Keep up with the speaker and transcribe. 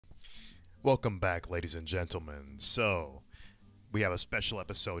Welcome back, ladies and gentlemen. So, we have a special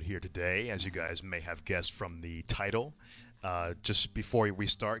episode here today, as you guys may have guessed from the title. Just before we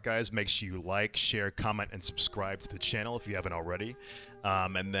start, guys, make sure you like, share, comment, and subscribe to the channel if you haven't already.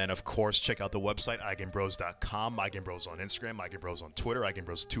 And then, of course, check out the website, Eigenbros.com, Eigenbros on Instagram, Eigenbros on Twitter,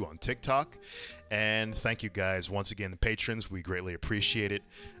 Eigenbros2 on TikTok. And thank you guys once again, the patrons. We greatly appreciate it.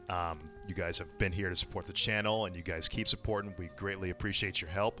 You guys have been here to support the channel, and you guys keep supporting. We greatly appreciate your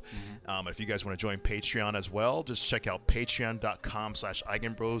help. If you guys want to join Patreon as well, just check out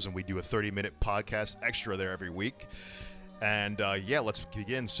patreon.com/Eigenbros, and we do a 30-minute podcast extra there every week. And yeah, let's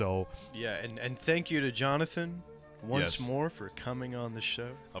begin. So yeah, and thank you to Jonathan once more for coming on the show.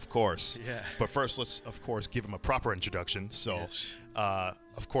 Of course. Yeah. But first, let's of course give him a proper introduction. So, Yes.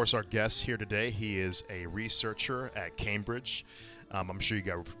 Of course, our guest here today, he is a researcher at Cambridge. I'm sure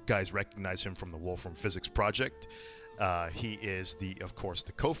you guys recognize him from the Wolfram Physics Project. He is of course,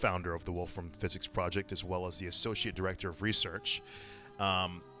 the co-founder of the Wolfram Physics Project, as well as the associate director of research.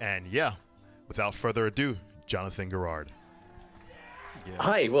 And yeah, without further ado, Jonathan Gorard. Yeah.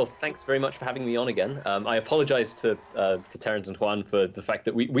 Hi, well, thanks very much for having me on again. I apologize to Terrence and Juan for the fact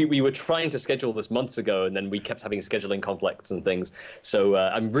that we were trying to schedule this months ago, and then we kept having scheduling conflicts and things. So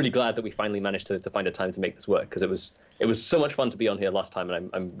I'm really glad that we finally managed to find a time to make this work, because it was so much fun to be on here last time, and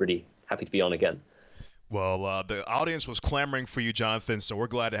I'm really happy to be on again. Well, the audience was clamoring for you, Jonathan, so we're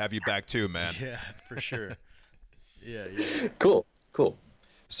glad to have you back too, man. Yeah, for sure. Yeah. Cool.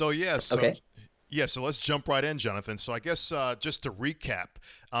 So yeah, okay. Yeah, so let's jump right in, Jonathan. So I guess just to recap,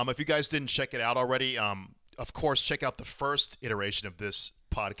 if you guys didn't check it out already, of course, check out the first iteration of this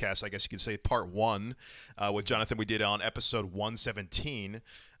podcast. I guess you could say part one with Jonathan. We did on episode 117.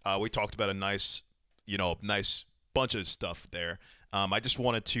 We talked about a nice bunch of stuff there. I just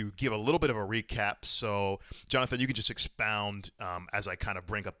wanted to give a little bit of a recap. So, Jonathan, you can just expound as I kind of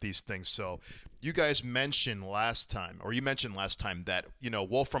bring up these things. So, you guys mentioned last time that,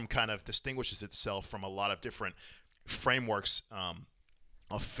 Wolfram kind of distinguishes itself from a lot of different frameworks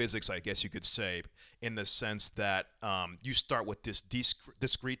of physics, I guess you could say, in the sense that you start with this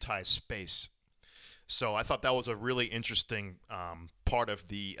discretized space. So I thought that was a really interesting part of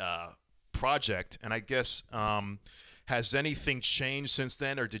the project. And I guess, has anything changed since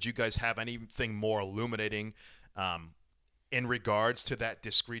then, or did you guys have anything more illuminating in regards to that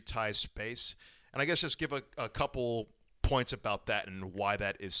discretized space? And I guess just give a couple points about that and why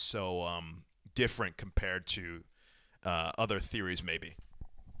that is so different compared to other theories, maybe.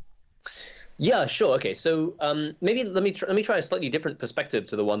 Yeah, sure. Okay, so maybe let me try a slightly different perspective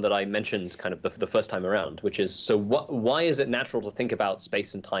to the one that I mentioned kind of the first time around, which is, so why is it natural to think about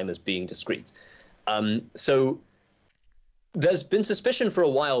space and time as being discrete? So there's been suspicion for a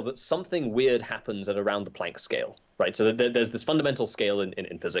while that something weird happens at around the Planck scale, right? So there's this fundamental scale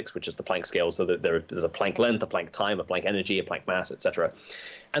in physics, which is the Planck scale. So that there's a Planck length, a Planck time, a Planck energy, a Planck mass, etc.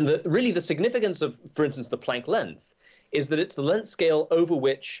 And really the significance of, for instance, the Planck length is that it's the length scale over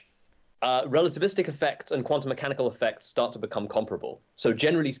which relativistic effects and quantum mechanical effects start to become comparable. So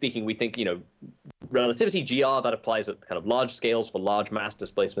generally speaking, we think, relativity, GR, that applies at kind of large scales for large mass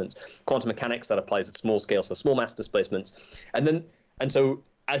displacements. Quantum mechanics, that applies at small scales for small mass displacements. And so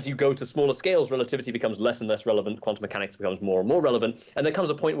as you go to smaller scales, relativity becomes less and less relevant. Quantum mechanics becomes more and more relevant. And there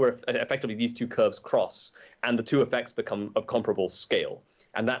comes a point where effectively these two curves cross, and the two effects become of comparable scale.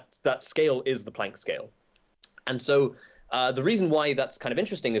 And that scale is the Planck scale. And so the reason why that's kind of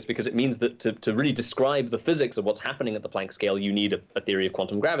interesting is because it means that to really describe the physics of what's happening at the Planck scale, you need a theory of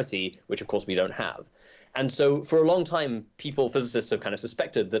quantum gravity, which of course we don't have. And so for a long time, physicists have kind of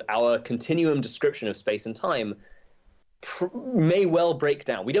suspected that our continuum description of space and time may well break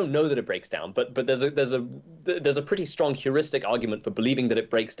down. We don't know that it breaks down, but there's a pretty strong heuristic argument for believing that it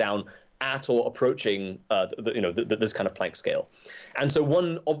breaks down at or approaching this kind of Planck scale. And so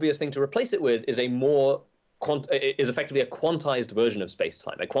one obvious thing to replace it with is is effectively a quantized version of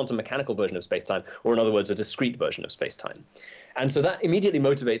space-time, a quantum mechanical version of space-time, or in other words, a discrete version of space-time. And so that immediately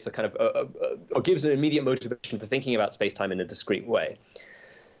motivates or gives an immediate motivation for thinking about space-time in a discrete way.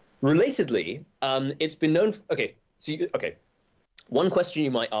 Relatedly, it's been known. One question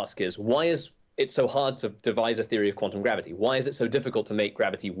you might ask is, why is it so hard to devise a theory of quantum gravity? Why is it so difficult to make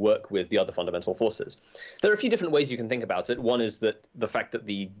gravity work with the other fundamental forces? There are a few different ways you can think about it. One is that the fact that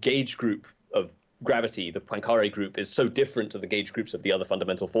the gauge group of gravity, the Poincare group, is so different to the gauge groups of the other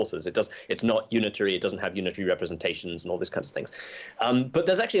fundamental forces. It's not unitary, it doesn't have unitary representations and all these kinds of things. But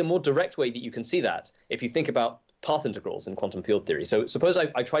there's actually a more direct way that you can see that if you think about path integrals in quantum field theory. So suppose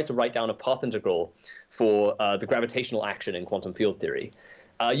I try to write down a path integral for the gravitational action in quantum field theory.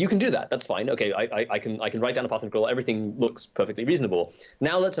 You can do that. That's fine. Okay, I can write down a path integral. Everything looks perfectly reasonable.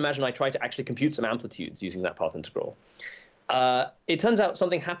 Now let's imagine I try to actually compute some amplitudes using that path integral. It turns out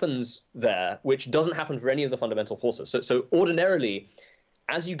something happens there which doesn't happen for any of the fundamental forces. So ordinarily,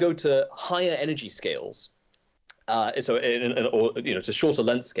 as you go to higher energy scales, or to shorter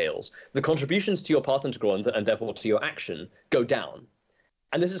length scales, the contributions to your path integral and therefore to your action go down.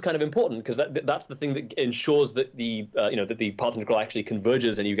 And this is kind of important because that's the thing that ensures that the path integral actually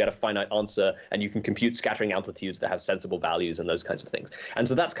converges and you get a finite answer and you can compute scattering amplitudes that have sensible values and those kinds of things. And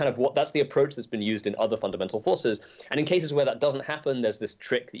so that's kind of that's the approach that's been used in other fundamental forces. And in cases where that doesn't happen, there's this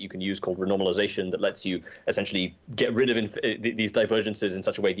trick that you can use called renormalization that lets you essentially get rid of these divergences in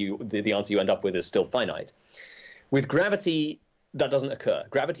such a way that the answer you end up with is still finite. With gravity, that doesn't occur.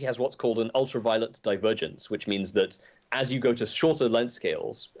 Gravity has what's called an ultraviolet divergence, which means that as you go to shorter length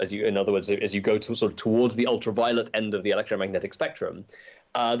scales, in other words, as you go to sort of towards the ultraviolet end of the electromagnetic spectrum,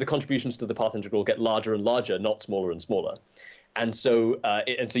 the contributions to the path integral get larger and larger, not smaller and smaller. And so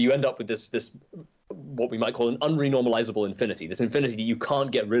you end up with this what we might call an unrenormalizable infinity, this infinity that you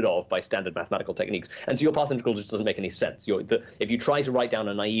can't get rid of by standard mathematical techniques. And so your path integral just doesn't make any sense. If you try to write down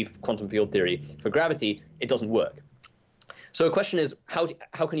a naive quantum field theory for gravity, it doesn't work. So the question is, how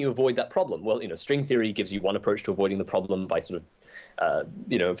can you avoid that problem? Well, string theory gives you one approach to avoiding the problem by sort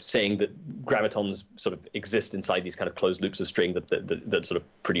of, saying that gravitons sort of exist inside these kind of closed loops of string that sort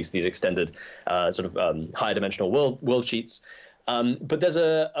of produce these extended higher dimensional world sheets. But there's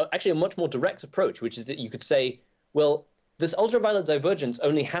actually a much more direct approach, which is that you could say, well, this ultraviolet divergence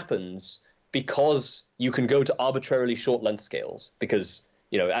only happens because you can go to arbitrarily short length scales, because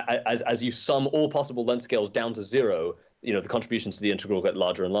as you sum all possible length scales down to zero, the contributions to the integral get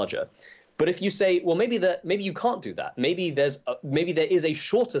larger and larger. But if you say, well, maybe you can't do that. Maybe there is a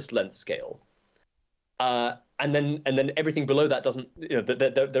shortest length scale, and then everything below that doesn't.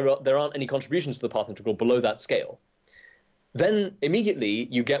 There aren't any contributions to the path integral below that scale. Then immediately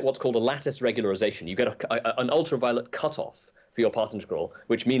you get what's called a lattice regularization. You get an ultraviolet cutoff for your path integral,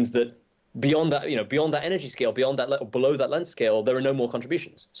 which means that beyond that energy scale, below that length scale, there are no more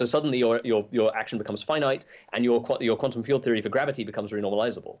contributions. So suddenly your action becomes finite, and your quantum field theory for gravity becomes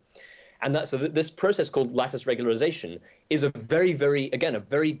renormalizable. And this process called lattice regularization is a very, very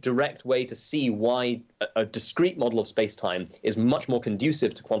direct way to see why a discrete model of space-time is much more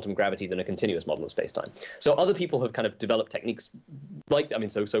conducive to quantum gravity than a continuous model of space-time. So other people have kind of developed techniques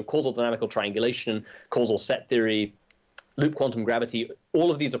so causal dynamical triangulation, causal set theory, loop quantum gravity,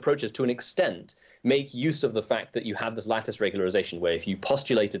 all of these approaches to an extent make use of the fact that you have this lattice regularization where if you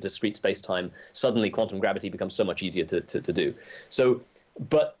postulate a discrete space-time, suddenly quantum gravity becomes so much easier to do. So,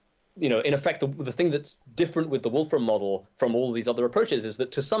 but in effect, the thing that's different with the Wolfram model from all of these other approaches is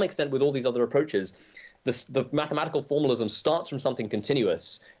that to some extent with all these other approaches, the mathematical formalism starts from something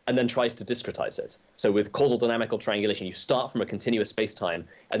continuous and then tries to discretize it. So with causal dynamical triangulation, you start from a continuous space-time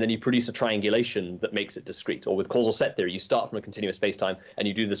and then you produce a triangulation that makes it discrete. Or with causal set theory, you start from a continuous space-time and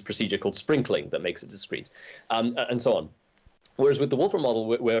you do this procedure called sprinkling that makes it discrete, and so on. Whereas with the Wolfram model,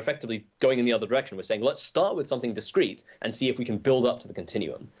 we're effectively going in the other direction. We're saying, let's start with something discrete and see if we can build up to the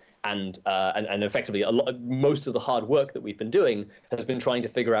continuum. And effectively, most of the hard work that we've been doing has been trying to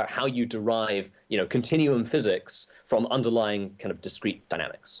figure out how you derive, continuum physics from underlying kind of discrete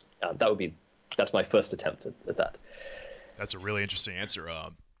dynamics. That's my first attempt at that. That's a really interesting answer.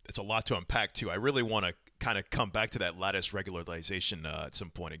 It's a lot to unpack too. I really want to kind of come back to that lattice regularization at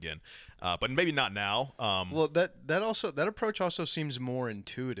some point again, but maybe not now. Well, that approach also seems more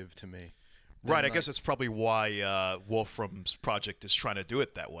intuitive to me. Right, I guess that's probably why Wolfram's project is trying to do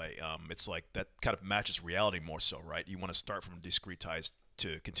it that way. It's like that kind of matches reality more so, right? You want to start from discretized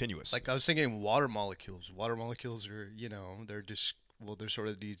to continuous. Like I was thinking water molecules. Water molecules are, they're sort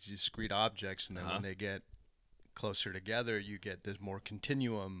of these discrete objects, and then when they get closer together, you get this more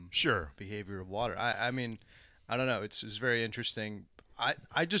continuum behavior of water. I mean, I don't know. It's very interesting.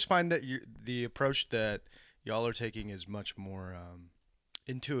 I just find that the approach that y'all are taking is much more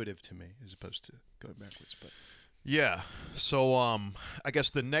intuitive to me as opposed to going backwards. But yeah, so I guess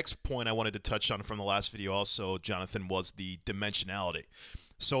the next point I wanted to touch on from the last video also, Jonathan, was the dimensionality.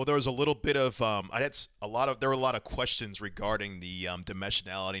 So there was a little bit of there were a lot of questions regarding the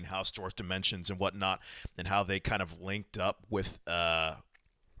dimensionality and how stores dimensions and whatnot, and how they kind of linked up with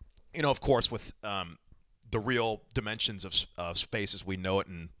of course with the real dimensions of space as we know it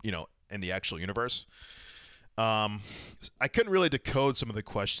in the actual universe. I couldn't really decode some of the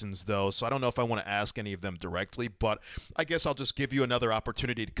questions though, so I don't know if I want to ask any of them directly, but I guess I'll just give you another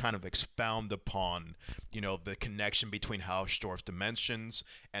opportunity to kind of expound upon, the connection between Hausdorff's dimensions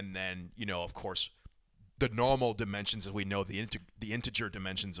and then, of course, the normal dimensions as we know, the integer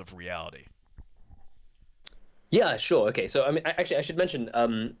dimensions of reality. Yeah, sure. Okay, so I mean, actually, I should mention,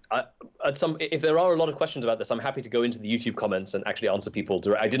 if there are a lot of questions about this, I'm happy to go into the YouTube comments and actually answer people.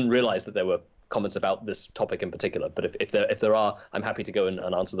 I didn't realize that there were comments about this topic in particular, but if there are, I'm happy to go and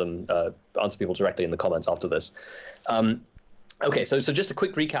answer them, answer people directly in the comments after this. Okay, so just a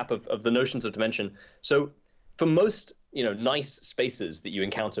quick recap of the notions of dimension. So for most nice spaces that you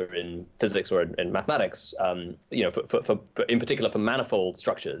encounter in physics or in mathematics, for in particular for manifold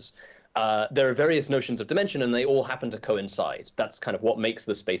structures. There are various notions of dimension, and they all happen to coincide. That's kind of what makes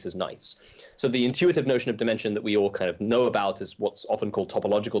the spaces nice. So the intuitive notion of dimension that we all kind of know about is what's often called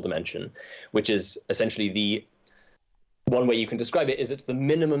topological dimension, which is essentially the one way you can describe it is it's the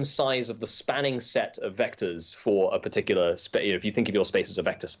minimum size of the spanning set of vectors for a particular space. If you think of your space as a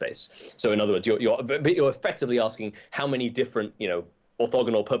vector space. So in other words, you're effectively asking how many different,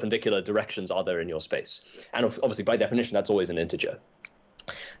 orthogonal perpendicular directions are there in your space. And obviously, by definition, that's always an integer.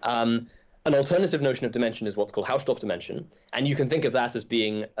 An alternative notion of dimension is what's called Hausdorff dimension, and you can think of that as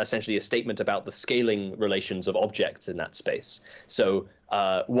being essentially a statement about the scaling relations of objects in that space. So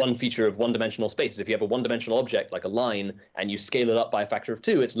one feature of one-dimensional space is if you have a one-dimensional object like a line and you scale it up by a factor of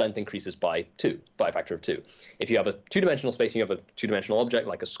 2, its length increases by a factor of 2. If you have a two-dimensional space and you have a two-dimensional object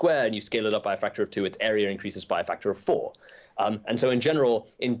like a square and you scale it up by a factor of 2, its area increases by a factor of 4. And so in general,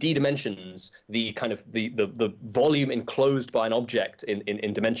 in d dimensions, the kind of the volume enclosed by an object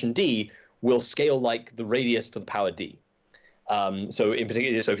in dimension d will scale like the radius to the power d. So in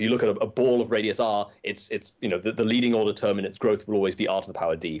particular, so if you look at a ball of radius r, it's the leading order term in its growth will always be r to the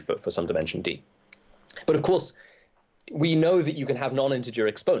power d for some dimension d. But of course, we know that you can have non-integer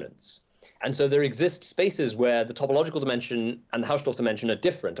exponents. And so there exist spaces where the topological dimension and the Hausdorff dimension are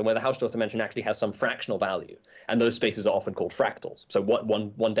different, and where the Hausdorff dimension actually has some fractional value. And those spaces are often called fractals. So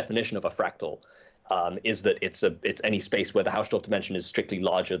one definition of a fractal is that it's any space where the Hausdorff dimension is strictly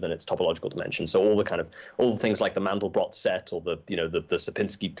larger than its topological dimension. So all the things like the Mandelbrot set, or the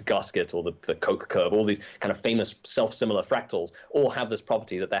Sierpinski-Gasket, or the Koch curve, all these kind of famous self-similar fractals all have this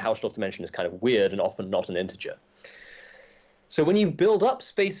property that their Hausdorff dimension is kind of weird and often not an integer. So when you build up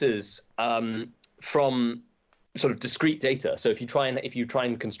spaces from sort of discrete data, so if you try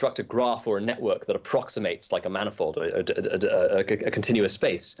and construct a graph or a network that approximates like a manifold or a continuous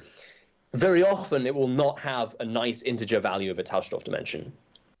space, very often it will not have a nice integer value of its Hausdorff dimension.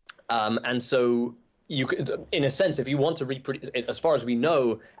 And so you could, in a sense, if you want to reproduce, as far as we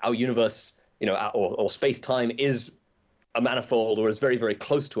know, our universe, or space-time is a manifold, or is very, very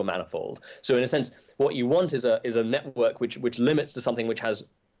close to a manifold. So in a sense, what you want is a network which limits to something which has,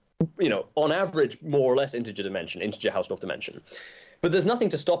 on average, more or less integer Hausdorff dimension. But there's nothing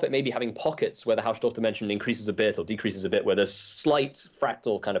to stop it maybe having pockets where the Hausdorff dimension increases a bit or decreases a bit, where there's slight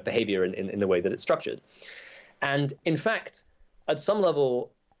fractal kind of behavior in the way that it's structured. And in fact, at some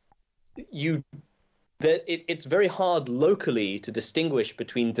level, it's very hard locally to distinguish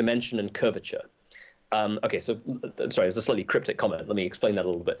between dimension and curvature. Okay, so sorry, it's a slightly cryptic comment. Let me explain that a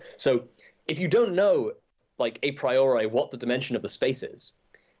little bit. So if you don't know, like a priori, what the dimension of the space is,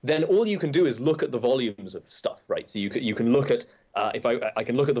 then all you can do is look at the volumes of stuff, right? So you can look at if I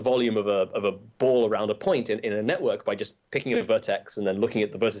can look at the volume of a ball around a point in a network by just picking a vertex and then looking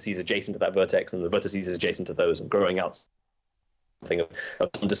at the vertices adjacent to that vertex and the vertices adjacent to those and growing out something of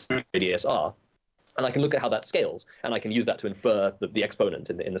some discrete radius r. And I can look at how that scales, and I can use that to infer the exponent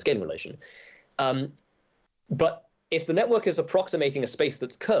in the scaling relation. But if the network is approximating a space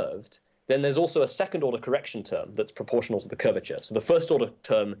that's curved, then there's also a second order correction term that's proportional to the curvature. So the first order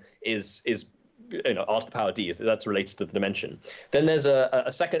term is r to the power d, that's related to the dimension. Then there's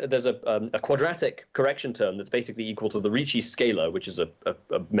a quadratic correction term that's basically equal to the Ricci scalar, which is a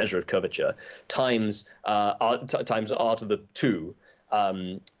measure of curvature, times r to the 2,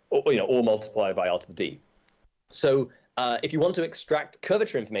 or multiplied by r to the d. So if you want to extract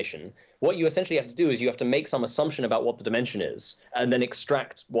curvature information, what you essentially have to do is you have to make some assumption about what the dimension is, and then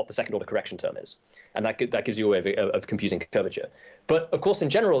extract what the second order correction term is, and that gives you a way of computing curvature. But of course, in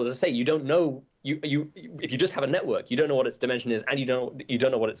general, as I say, you don't know if you just have a network, you don't know what its dimension is, and you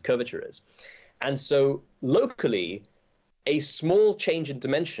don't know what its curvature is, and so locally, a small change in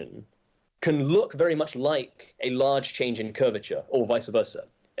dimension can look very much like a large change in curvature, or vice versa.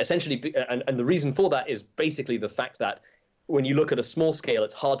 Essentially, and the reason for that is basically the fact that when you look at a small scale,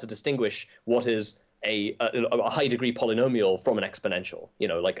 it's hard to distinguish what is a high degree polynomial from an exponential.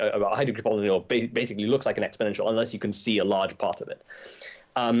 Like a high degree polynomial basically looks like an exponential unless you can see a large part of it.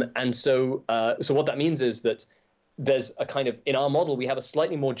 And so what that means is that there's a kind of, in our model, we have a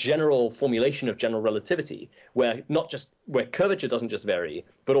slightly more general formulation of general relativity, where where curvature doesn't just vary,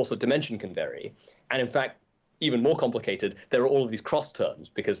 but also dimension can vary. And in fact, even more complicated, there are all of these cross terms,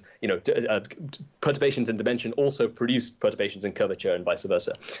 because perturbations in dimension also produce perturbations in curvature and vice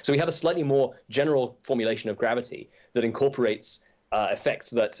versa. So we have a slightly more general formulation of gravity that incorporates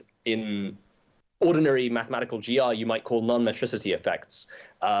effects that in ordinary mathematical GR you might call non-metricity effects,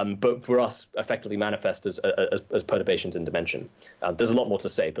 but for us effectively manifest as perturbations in dimension. There's a lot more to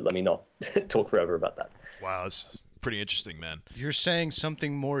say, but let me not talk forever about that. Wow, that's pretty interesting, man. You're saying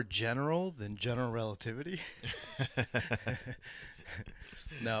something more general than general relativity?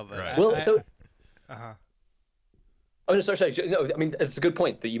 No, but right. Oh, no, sorry. No, I mean, it's a good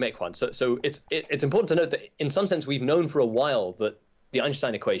point that you make, Juan. So it's important to note that in some sense we've known for a while that the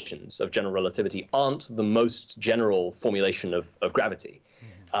Einstein equations of general relativity aren't the most general formulation of gravity.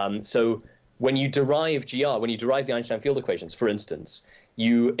 Mm-hmm. So when you derive when you derive the Einstein field equations, for instance,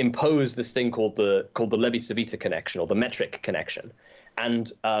 you impose this thing called the Levi-Civita connection, or the metric connection,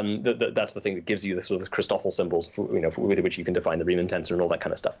 and that's the thing that gives you the sort of Christoffel symbols, with which you can define the Riemann tensor and all that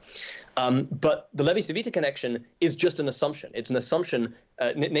kind of stuff. But the Levi-Civita connection is just an assumption. It's an assumption,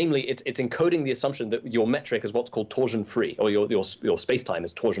 namely, it's encoding the assumption that your metric is what's called torsion-free, or your space-time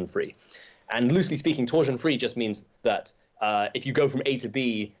is torsion-free. And loosely speaking, torsion-free just means that if you go from A to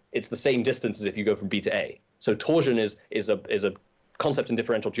B, it's the same distance as if you go from B to A. So torsion is a concept in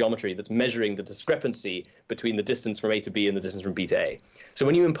differential geometry that's measuring the discrepancy between the distance from A to B and the distance from B to A. So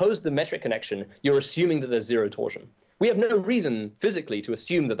when you impose the metric connection, you're assuming that there's zero torsion. We have no reason physically to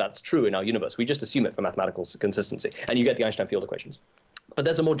assume that that's true in our universe. We just assume it for mathematical consistency, and you get the Einstein field equations. But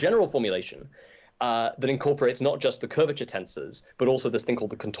there's a more general formulation that incorporates not just the curvature tensors, but also this thing called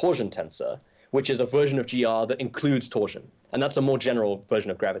the contorsion tensor, which is a version of GR that includes torsion. And that's a more general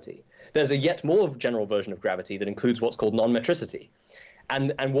version of gravity. There's a yet more general version of gravity that includes what's called non-metricity.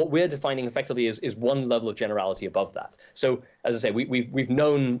 And what we're defining effectively is one level of generality above that. So as I say, we've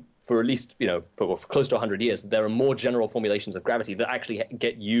known for at least, for close to 100 years, there are more general formulations of gravity that actually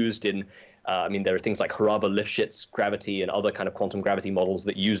get used in, there are things like Haraba-Lifshitz gravity and other kind of quantum gravity models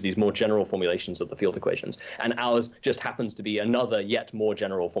that use these more general formulations of the field equations. And ours just happens to be another yet more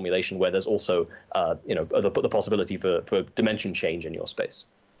general formulation where there's also, the possibility for dimension change in your space.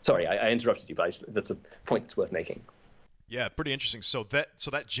 Sorry, I interrupted you, but that's a point that's worth making. Yeah, pretty interesting. So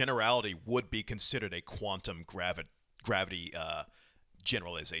that generality would be considered a quantum gravity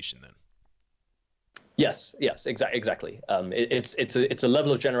generalization then. Yes, exactly. It's a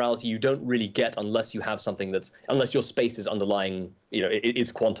level of generality you don't really get unless you have something unless your space is underlying, it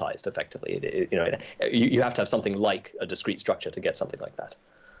is quantized effectively. You have to have something like a discrete structure to get something like that.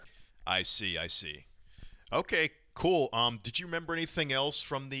 I see. Okay, cool. Did you remember anything else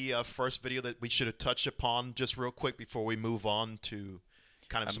from the first video that we should have touched upon just real quick before we move on to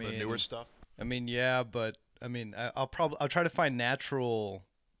kind of some of the newer stuff? Yeah, but I'll try to find natural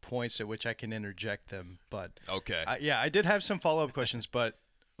points at which I can interject them. But okay, I did have some follow-up questions, but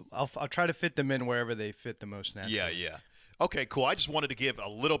I'll try to fit them in wherever they fit the most naturally. Yeah. Okay, cool. I just wanted to give a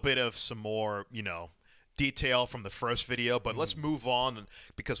little bit of some more, detail from the first video, but let's move on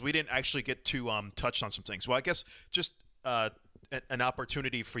because we didn't actually get to touch on some things. Well, I guess just an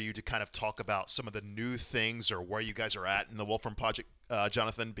opportunity for you to kind of talk about some of the new things or where you guys are at in the Wolfram project,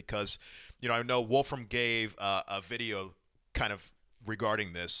 Jonathan, because I know Wolfram gave a video kind of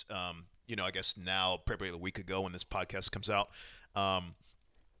regarding this, I guess now probably a week ago when this podcast comes out,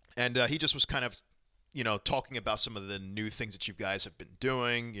 and he just was kind of talking about some of the new things that you guys have been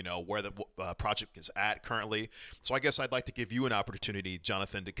doing, where the project is at currently. So I guess I'd like to give you an opportunity,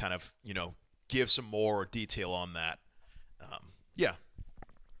 Jonathan, to kind of, give some more detail on that. Yeah.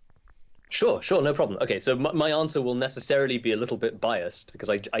 Sure, no problem. Okay, so my answer will necessarily be a little bit biased because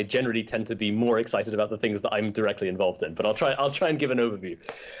I generally tend to be more excited about the things that I'm directly involved in, but I'll try and give an overview.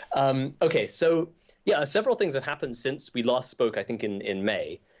 Okay, so yeah, several things have happened since we last spoke, I think in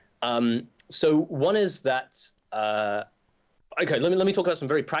May. So one is that okay, let me talk about some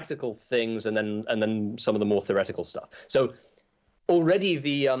very practical things and then some of the more theoretical stuff. So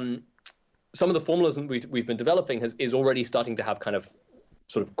already some of the formalism we've been developing is already starting to have kind of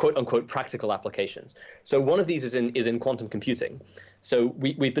sort of quote unquote practical applications. So one of these is in quantum computing. So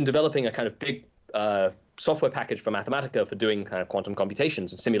we've been developing a kind of big software package for Mathematica for doing kind of quantum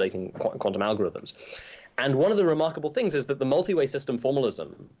computations and simulating quantum algorithms. And one of the remarkable things is that the multi-way system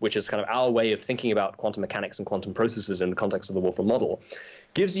formalism, which is kind of our way of thinking about quantum mechanics and quantum processes in the context of the Wolfram model,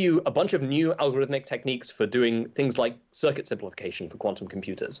 gives you a bunch of new algorithmic techniques for doing things like circuit simplification for quantum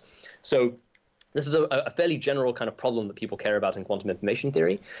computers. So This is a fairly general kind of problem that people care about in quantum information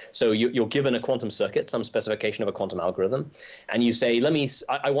theory. So you're given a quantum circuit, some specification of a quantum algorithm, and you say,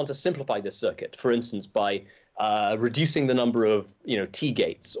 I want to simplify this circuit, for instance, by reducing the number of T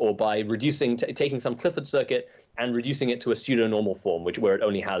gates, or by taking some Clifford circuit and reducing it to a pseudo-normal form, where it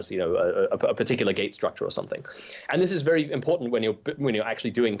only has a particular gate structure or something. And this is very important when you're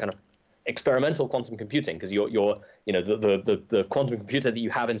actually doing kind of experimental quantum computing, because the quantum computer that you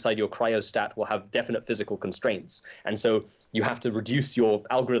have inside your cryostat will have definite physical constraints, and so you have to reduce your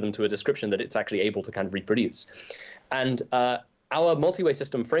algorithm to a description that it's actually able to kind of reproduce. And our multi-way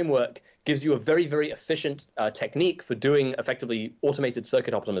system framework gives you a very, very efficient technique for doing effectively automated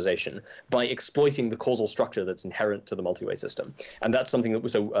circuit optimization by exploiting the causal structure that's inherent to the multi-way system. And that's something that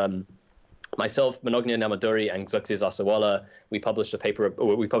was myself, Manognia Namadori, and Xerxes Asawala, we published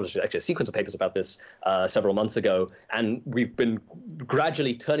actually a sequence of papers about this several months ago, and we've been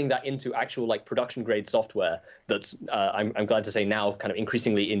gradually turning that into actual production grade software that's I'm glad to say now kind of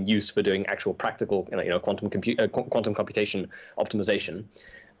increasingly in use for doing actual practical quantum computation optimization.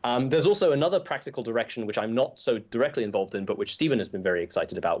 There's also another practical direction which I'm not so directly involved in, but which Stephen has been very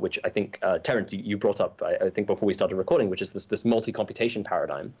excited about, which I think Terence, you brought up I think before we started recording, which is this multi-computation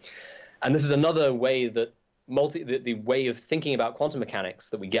paradigm. And this is another way that the way of thinking about quantum mechanics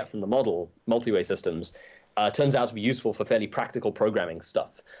that we get from the model, multi-way systems, turns out to be useful for fairly practical programming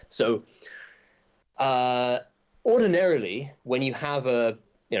stuff. So ordinarily, when you have a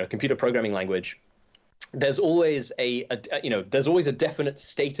computer programming language, there's always a definite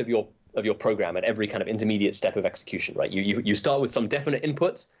state of your program at every kind of intermediate step of execution, right? You start with some definite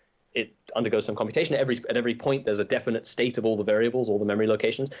input. It undergoes some computation. At every point, there's a definite state of all the variables, all the memory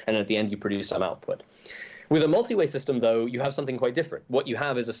locations, and at the end, you produce some output. With a multi-way system, though, you have something quite different. What you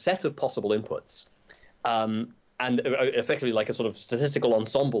have is a set of possible inputs, and effectively like a sort of statistical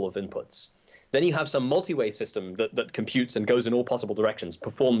ensemble of inputs. Then you have some multi-way system that computes and goes in all possible directions,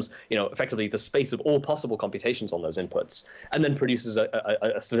 performs effectively the space of all possible computations on those inputs, and then produces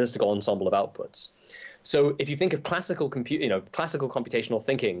a statistical ensemble of outputs. So if you think of classical computational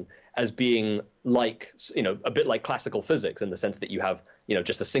thinking as being like a bit like classical physics in the sense that you have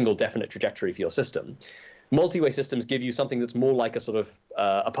just a single definite trajectory for your system, multi-way systems give you something that's more like a sort of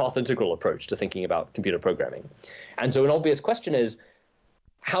a path integral approach to thinking about computer programming. And so an obvious question is,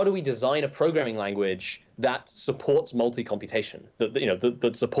 how do we design a programming language that supports multi-computation,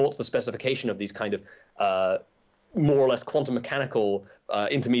 that supports the specification of these kind of more or less quantum mechanical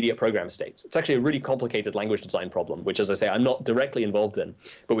intermediate program states? It's actually a really complicated language design problem, which, as I say, I'm not directly involved in,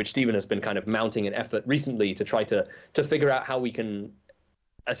 but which Stephen has been kind of mounting an effort recently to try to figure out how we can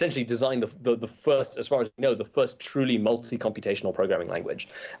essentially design the first, as far as we know, the first truly multi-computational programming language,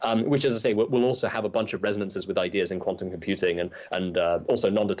 which, as I say, will also have a bunch of resonances with ideas in quantum computing and also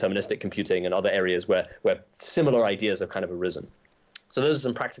non-deterministic computing and other areas where similar ideas have kind of arisen. So those are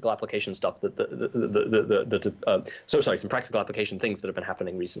some practical application stuff some practical application things that have been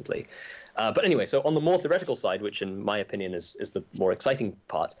happening recently. But anyway, so on the more theoretical side, which in my opinion is the more exciting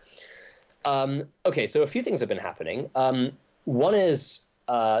part. Okay, so a few things have been happening. One is,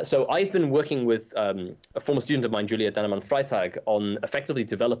 so I've been working with a former student of mine, Julia Dannemann-Freitag, on effectively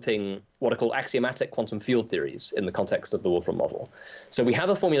developing what are called axiomatic quantum field theories in the context of the Wolfram model. So we have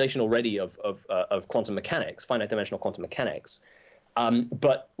a formulation already of quantum mechanics, finite dimensional quantum mechanics,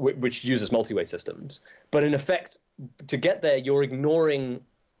 but which uses multi-way systems. But in effect, to get there, you're ignoring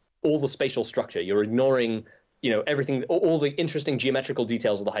all the spatial structure. You're ignoring everything, all the interesting geometrical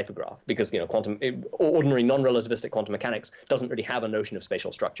details of the hypergraph, because ordinary non-relativistic quantum mechanics doesn't really have a notion of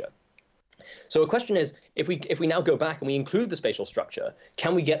spatial structure. So a question is, if we now go back and we include the spatial structure,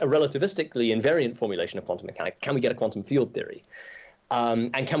 can we get a relativistically invariant formulation of quantum mechanics? Can we get a quantum field theory?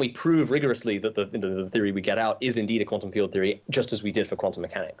 And can we prove rigorously that the theory we get out is indeed a quantum field theory, just as we did for quantum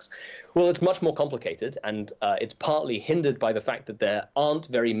mechanics? Well, it's much more complicated, and it's partly hindered by the fact that there aren't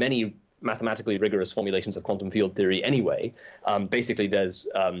very many mathematically rigorous formulations of quantum field theory anyway. Basically, there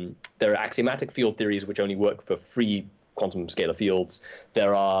are axiomatic field theories which only work for free quantum scalar fields.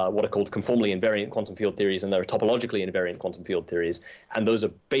 There are what are called conformally invariant quantum field theories, and there are topologically invariant quantum field theories, and those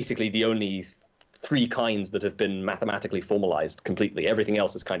are basically the only three kinds that have been mathematically formalized completely. Everything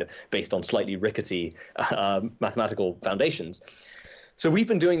else is kind of based on slightly rickety mathematical foundations. So we've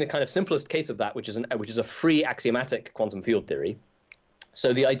been doing the kind of simplest case of that, which is a free axiomatic quantum field theory.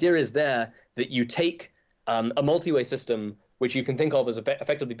 So the idea is there that you take a multi-way system which you can think of as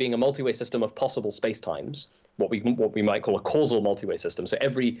effectively being a multi-way system of possible spacetimes, what we might call a causal multi-way system. So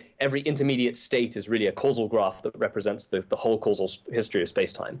every intermediate state is really a causal graph that represents the whole causal history of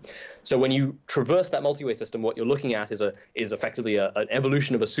spacetime. So when you traverse that multi-way system, what you're looking at is effectively an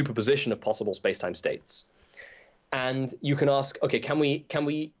evolution of a superposition of possible spacetime states. And you can ask, okay, can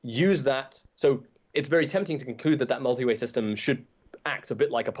we use that? So it's very tempting to conclude that multi-way system should act a bit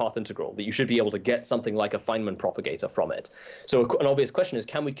like a path integral, that you should be able to get something like a Feynman propagator from it. So an obvious question is,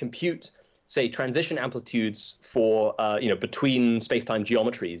 can we compute, say, transition amplitudes for between spacetime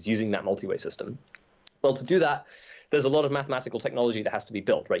geometries using that multi-way system? Well, to do that, there's a lot of mathematical technology that has to be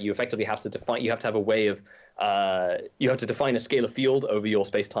built, right? You effectively have to define, you have to have a way of, you have to define a scalar field over your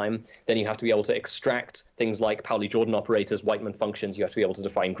spacetime. Then you have to be able to extract things like Pauli-Jordan operators, Weightman functions. You have to be able to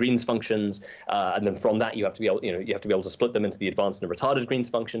define Green's functions, and then from that you have to be able, you have to be able to split them into the advanced and retarded Green's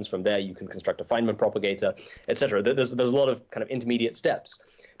functions. From there, you can construct a Feynman propagator, etc. There's a lot of kind of intermediate steps,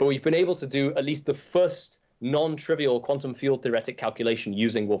 but we've been able to do at least the first non-trivial quantum field theoretic calculation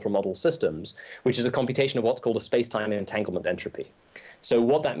using Wolfram model systems, which is a computation of what's called a spacetime entanglement entropy. So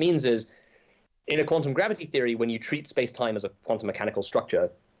what that means is, in a quantum gravity theory, when you treat spacetime as a quantum mechanical structure,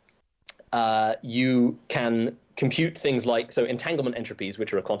 you can compute things like, so entanglement entropies,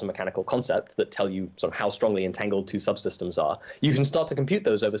 which are a quantum mechanical concept that tell you sort of how strongly entangled two subsystems are. You can start to compute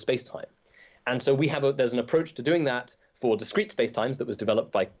those over spacetime. And so there's an approach to doing that for discrete spacetimes that was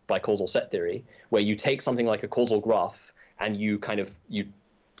developed by causal set theory, where you take something like a causal graph and you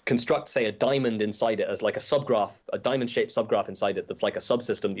construct, say, a diamond inside it as like a subgraph, a diamond-shaped subgraph inside it that's like a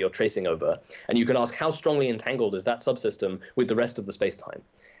subsystem that you're tracing over. And you can ask, how strongly entangled is that subsystem with the rest of the spacetime?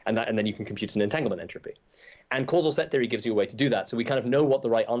 And then you can compute an entanglement entropy. And causal set theory gives you a way to do that. So we kind of know what the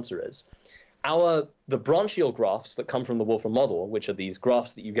right answer is. The branchial graphs that come from the Wolfram model, which are these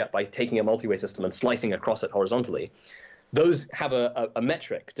graphs that you get by taking a multi-way system and slicing across it horizontally, those have a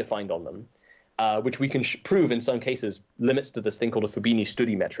metric defined on them, which we can prove in some cases limits to this thing called a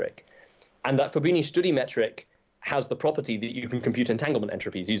Fubini-Studi metric. And that Fubini-Studi metric has the property that you can compute entanglement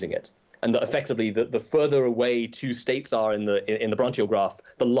entropies using it. And that effectively, the further away two states are in the branchial graph,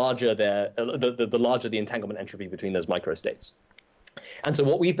 the larger the larger the entanglement entropy between those microstates. And so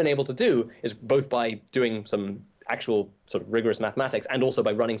what we've been able to do is, both by doing some actual sort of rigorous mathematics and also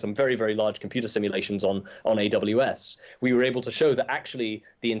by running some very, very large computer simulations on AWS, we were able to show that actually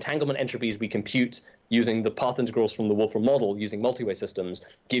the entanglement entropies we compute using the path integrals from the Wolfram model using multi-way systems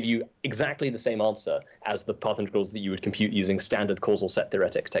give you exactly the same answer as the path integrals that you would compute using standard causal set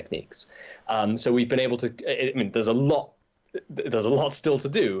theoretic techniques. So we've been able to, I mean, there's a lot still to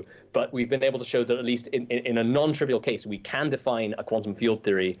do, but we've been able to show that at least in a non-trivial case, we can define a quantum field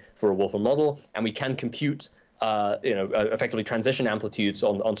theory for a Wolfram model, and we can compute effectively transition amplitudes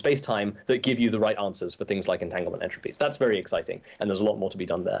on space-time that give you the right answers for things like entanglement entropies. That's very exciting, and there's a lot more to be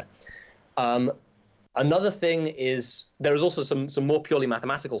done there. Another thing is there is also some more purely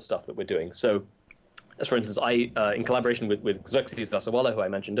mathematical stuff that we're doing. So, as for instance, in collaboration with Xerxes Dasawala, who I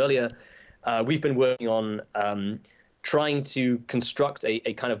mentioned earlier, we've been working on trying to construct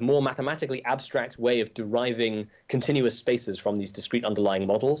a kind of more mathematically abstract way of deriving continuous spaces from these discrete underlying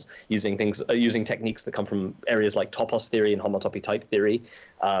models using techniques that come from areas like topos theory and homotopy type theory.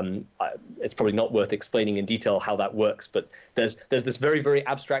 It's probably not worth explaining in detail how that works, but there's this very, very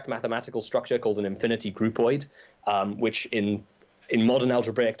abstract mathematical structure called an infinity groupoid, which in modern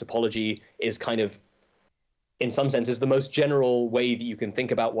algebraic topology is kind of, in some sense, is the most general way that you can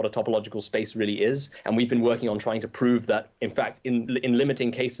think about what a topological space really is. And we've been working on trying to prove that, in fact, in limiting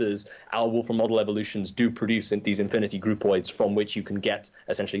cases, our Wolfram model evolutions do produce these infinity groupoids from which you can get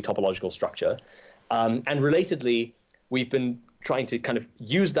essentially topological structure. And relatedly, we've been trying to kind of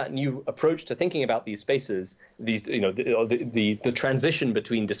use that new approach to thinking about these spaces, the transition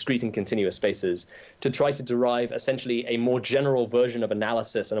between discrete and continuous spaces, to try to derive essentially a more general version of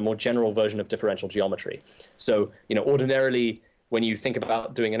analysis and a more general version of differential geometry. So, ordinarily, when you think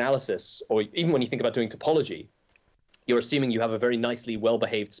about doing analysis, or even when you think about doing topology, you're assuming you have a very nicely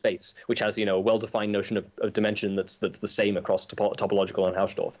well-behaved space, which has, a well-defined notion of dimension that's the same across topological and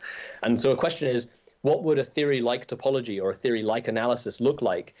Hausdorff. And so a question is, what would a theory like topology or a theory like analysis look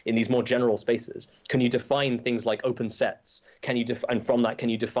like in these more general spaces? Can you define things like open sets? And from that, can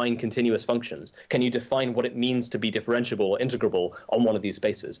you define continuous functions? Can you define what it means to be differentiable or integrable on one of these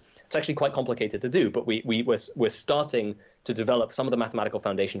spaces? It's actually quite complicated to do, but we're starting to develop some of the mathematical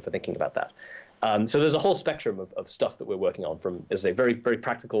foundation for thinking about that. So there's a whole spectrum of stuff that we're working on, from, as I say, very, very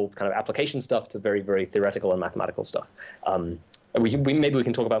practical kind of application stuff to very, very theoretical and mathematical stuff. Maybe we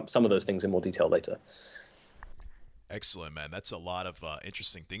can talk about some of those things in more detail later. Excellent, man. That's a lot of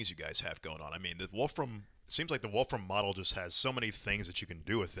interesting things you guys have going on. I mean, the Wolfram seems like the Wolfram model just has so many things that you can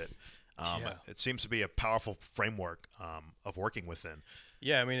do with it. It seems to be a powerful framework of working within.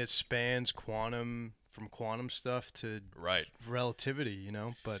 Yeah, I mean, it spans quantum stuff to relativity, you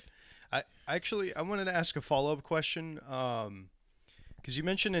know. But I wanted to ask a follow-up question, because you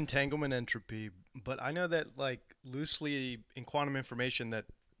mentioned entanglement entropy, but I know that, like, loosely in quantum information that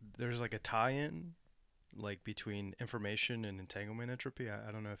there's like a tie-in, like, between information and entanglement entropy.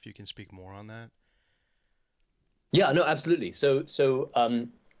 I don't know if you can speak more on that. Yeah, no, absolutely.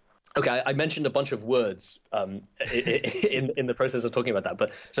 Okay, I mentioned a bunch of words in the process of talking about that,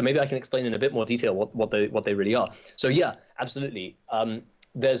 but so maybe I can explain in a bit more detail what they really are. So yeah, absolutely.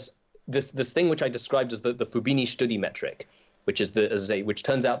 There's this thing which I described as the Fubini-Study metric, which is which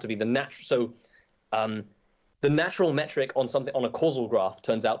turns out to be the natural. So the natural metric on a causal graph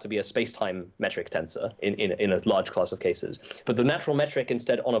turns out to be a space-time metric tensor in a large class of cases. But the natural metric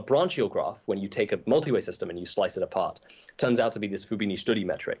instead on a branchial graph, when you take a multi-way system and you slice it apart, turns out to be this Fubini-Study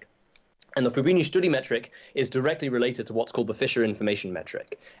metric. And the Fubini-Study metric is directly related to what's called the Fisher information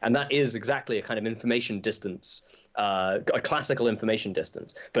metric. And that is exactly a kind of information distance, a classical information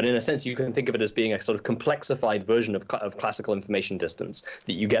distance. But in a sense, you can think of it as being a sort of complexified version of classical information distance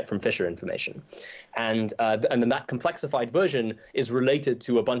that you get from Fisher information. And then that complexified version is related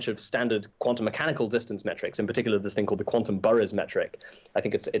to a bunch of standard quantum mechanical distance metrics, in particular this thing called the quantum Burroughs metric. I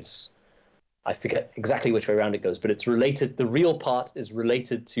think I forget exactly which way around it goes, but it's related. The real part is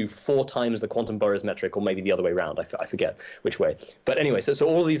related to 4 times the quantum Burroughs metric, or maybe the other way around. I forget which way. But anyway, so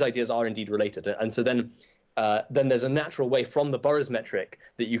all of these ideas are indeed related. And so then there's a natural way from the Burroughs metric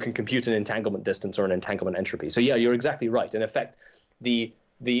that you can compute an entanglement distance or an entanglement entropy. So yeah, you're exactly right. In effect, the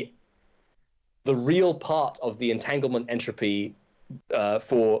real part of the entanglement entropy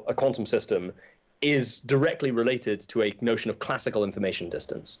for a quantum system is directly related to a notion of classical information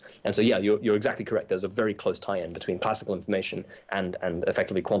distance. And so, yeah, you're exactly correct. There's a very close tie-in between classical information and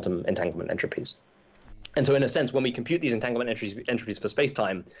effectively quantum entanglement entropies. And so, in a sense, when we compute these entanglement entropies for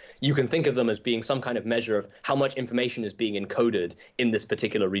space-time, you can think of them as being some kind of measure of how much information is being encoded in this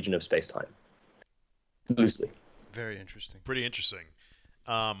particular region of space-time, loosely. Very interesting. Pretty interesting.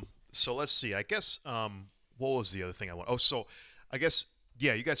 So let's see. I guess what was the other thing I want? Oh, so I guess.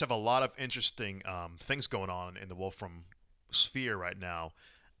 Yeah, you guys have a lot of interesting things going on in the Wolfram sphere right now.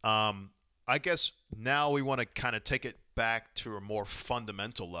 I guess now we want to kind of take it back to a more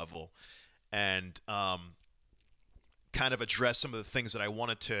fundamental level and kind of address some of the things that I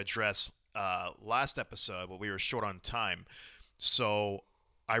wanted to address last episode, but we were short on time. So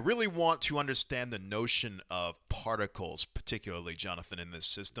I really want to understand the notion of particles, particularly, Jonathan, in this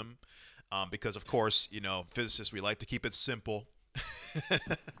system, because, of course, you know, physicists, we like to keep it simple.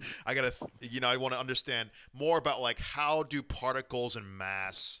 I want to understand more about, like, how do particles and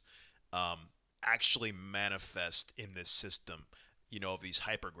mass actually manifest in this system, you know, of these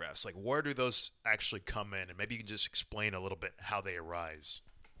hypergraphs. Like, where do those actually come in? And maybe you can just explain a little bit how they arise.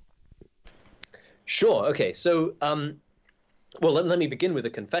 Sure. Okay. So, well, let me begin with a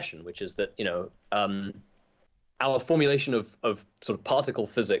confession, which is that, you know, our formulation of sort of particle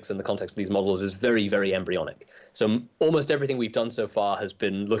physics in the context of these models is very, very embryonic. So almost everything we've done so far has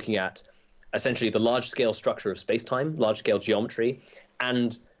been looking at essentially the large-scale structure of space-time, large-scale geometry,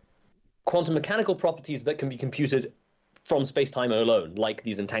 and quantum mechanical properties that can be computed from space-time alone, like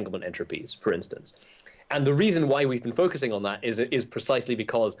these entanglement entropies, for instance. And the reason why we've been focusing on that is precisely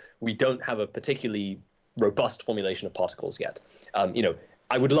because we don't have a particularly robust formulation of particles yet. You know,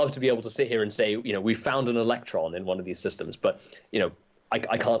 I would love to be able to sit here and say, you know, we found an electron in one of these systems, but, you know,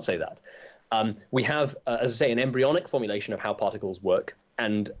 I can't say that. We have, as I say, an embryonic formulation of how particles work,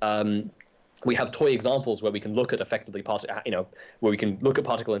 and we have toy examples where we can look at effectively, where we can look at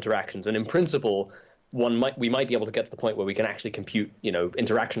particle interactions, and in principle, we might be able to get to the point where we can actually compute, you know,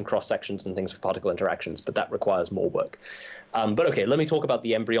 interaction cross sections and things for particle interactions, but that requires more work. But okay, let me talk about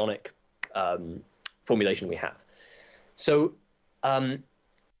the embryonic formulation we have. So.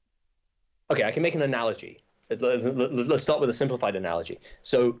 Okay, I can make an analogy. Let's start with a simplified analogy.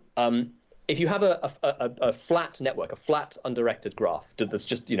 So if you have a flat network, a flat undirected graph that's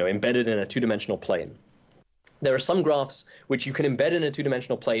just, you know, embedded in a two-dimensional plane, there are some graphs which you can embed in a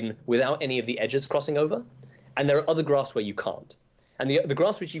two-dimensional plane without any of the edges crossing over, and there are other graphs where you can't. And the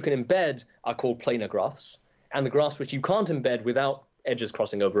graphs which you can embed are called planar graphs, and the graphs which you can't embed without edges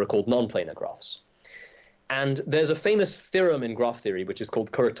crossing over are called non-planar graphs. And there's a famous theorem in graph theory, which is called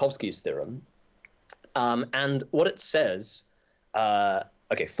Kuratowski's theorem. And what it says,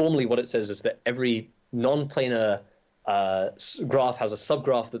 formally what it says is that every non-planar graph has a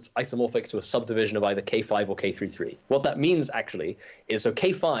subgraph that's isomorphic to a subdivision of either K5 or K33. What that means, actually, is so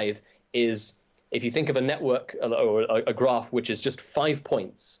K5 is if you think of a network or a graph which is just 5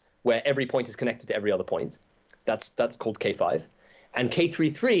 points, where every point is connected to every other point, that's called K5. And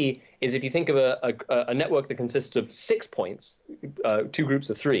K33 is if you think of a network that consists of 6 points, 2 groups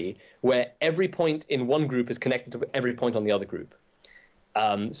of 3, where every point in one group is connected to every point on the other group.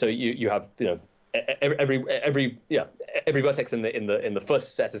 So you have every vertex in the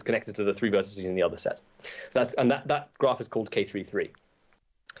first set is connected to the 3 vertices in the other set. That graph is called K33.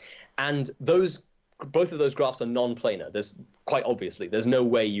 And both of those graphs are non-planar. There's quite obviously there's no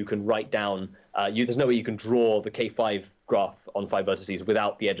way you can write down there's no way you can draw the K5 graph on 5 vertices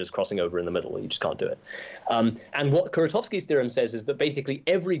without the edges crossing over in the middle. You just can't do it. And what Kuratowski's theorem says is that basically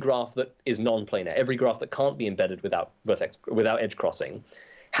every graph that is non-planar, every graph that can't be embedded without edge crossing,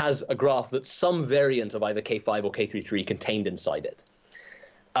 has a graph that's some variant of either K5 or K33 contained inside it.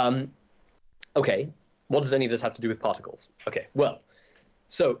 Okay, what does any of this have to do with particles? Okay, well,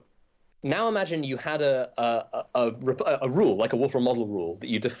 so now imagine you had a rule, like a Wolfram model rule, that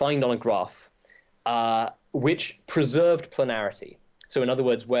you defined on a graph, which preserved planarity. So in other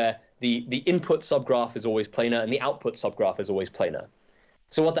words, where the input subgraph is always planar and the output subgraph is always planar.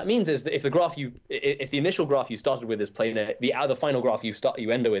 So what that means is that if the initial graph you started with is planar, the final graph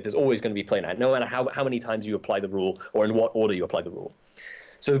you end with is always going to be planar, no matter how many times you apply the rule or in what order you apply the rule.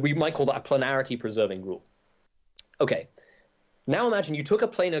 So we might call that a planarity preserving rule. Okay, now imagine you took a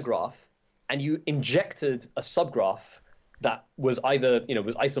planar graph and you injected a subgraph that was either,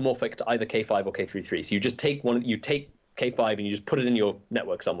 was isomorphic to either K5 or K33. So you just take K5 and you just put it in your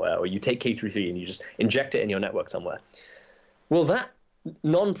network somewhere, or you take K33 and you just inject it in your network somewhere. Well, that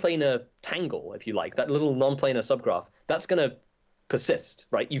non-planar tangle, if you like, that little non-planar subgraph, that's going to persist,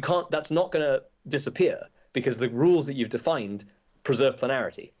 right? That's not going to disappear because the rules that you've defined preserve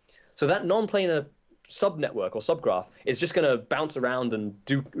planarity. So that non-planar subnetwork or subgraph is just going to bounce around and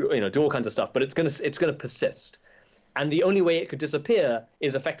do all kinds of stuff, but it's going to persist. And the only way it could disappear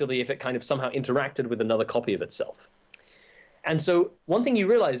is effectively if it kind of somehow interacted with another copy of itself. And so one thing you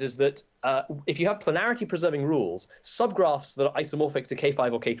realize is that if you have planarity preserving rules, subgraphs that are isomorphic to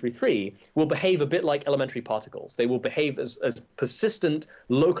K5 or K33 will behave a bit like elementary particles. They will behave as persistent,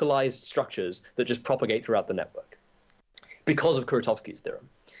 localized structures that just propagate throughout the network because of Kuratowski's theorem.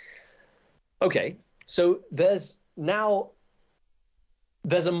 Okay, so there's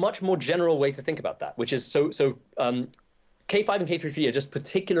a much more general way to think about that, which is K5 and K33 are just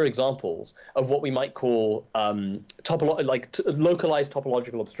particular examples of what we might call localized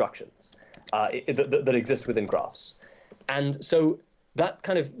topological obstructions that exist within graphs. And so that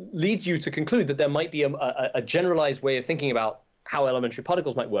kind of leads you to conclude that there might be a generalized way of thinking about how elementary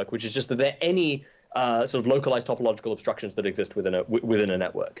particles might work, which is just that there are any sort of localized topological obstructions that exist within a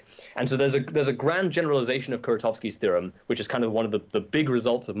network. And so there's a grand generalization of Kuratowski's theorem, which is kind of one of the big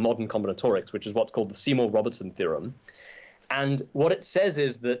results of modern combinatorics, which is what's called the Seymour-Robertson theorem. And what it says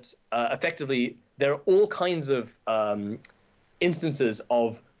is that effectively there are all kinds of instances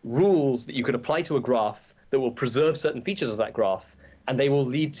of rules that you could apply to a graph that will preserve certain features of that graph, and they will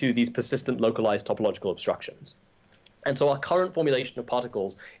lead to these persistent localized topological obstructions. And so our current formulation of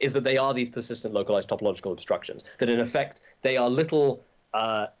particles is that they are these persistent localized topological obstructions, that in effect they are little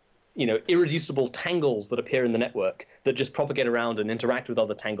irreducible tangles that appear in the network that just propagate around and interact with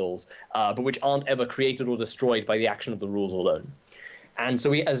other tangles, but which aren't ever created or destroyed by the action of the rules alone. And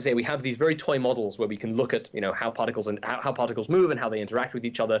so we have these very toy models where we can look at how particles move and how they interact with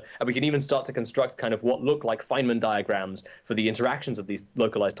each other, and we can even start to construct kind of what look like Feynman diagrams for the interactions of these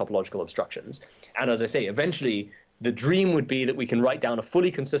localized topological obstructions. And as I say, eventually the dream would be that we can write down a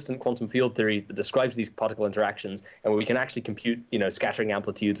fully consistent quantum field theory that describes these particle interactions, and where we can actually compute, scattering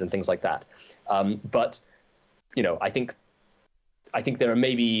amplitudes and things like that. But I think there are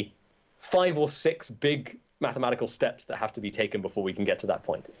maybe 5 or 6 big mathematical steps that have to be taken before we can get to that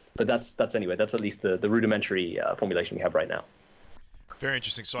point. But that's at least the rudimentary formulation we have right now. Very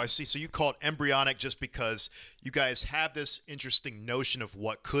interesting. So I see. So you call it embryonic just because you guys have this interesting notion of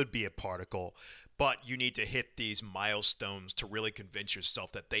what could be a particle, but you need to hit these milestones to really convince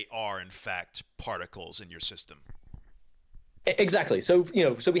yourself that they are, in fact, particles in your system. Exactly. So,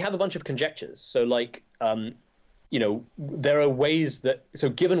 so we have a bunch of conjectures. So like, there are ways that, so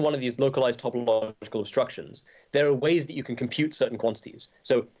given one of these localized topological obstructions, there are ways that you can compute certain quantities.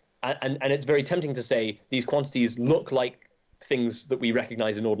 So, and it's very tempting to say these quantities look like things that we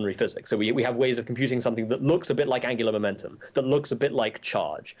recognize in ordinary physics. So we have ways of computing something that looks a bit like angular momentum, that looks a bit like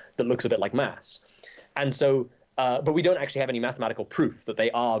charge, that looks a bit like mass. And so, but we don't actually have any mathematical proof that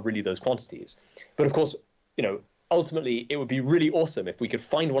they are really those quantities. But of course, ultimately it would be really awesome if we could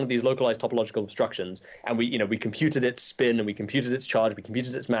find one of these localized topological obstructions, and we computed its spin, and we computed its charge, we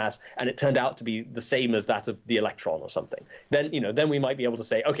computed its mass, and it turned out to be the same as that of the electron or something. Then then we might be able to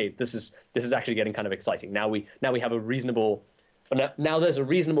say, okay, this is actually getting kind of exciting. Now we have a reasonable, now there's a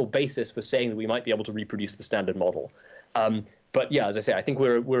reasonable basis for saying that we might be able to reproduce the standard model. But yeah, as I say, I think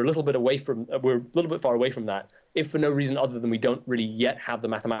we're a little bit far away from that, if for no reason other than we don't really yet have the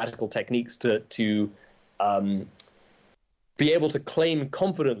mathematical techniques to be able to claim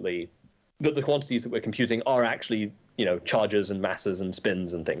confidently that the quantities that we're computing are actually charges and masses and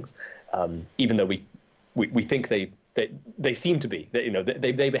spins and things, even though we think they seem to be, that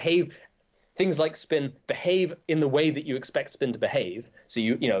they behave. Things like spin behave in the way that you expect spin to behave. So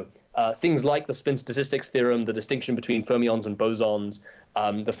things like the spin statistics theorem, the distinction between fermions and bosons,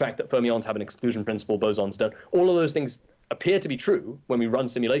 the fact that fermions have an exclusion principle, bosons don't. All of those things appear to be true when we run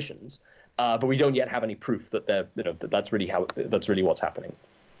simulations, but we don't yet have any proof that that's really what's happening.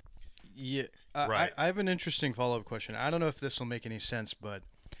 Yeah, right. I have an interesting follow-up question. I don't know if this will make any sense, but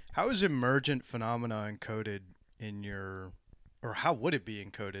how is emergent phenomena encoded in your, or how would it be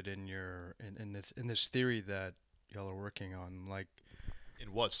encoded in your in this theory that y'all are working on? Like,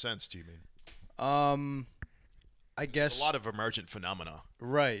 in what sense do you mean? I guess a lot of emergent phenomena.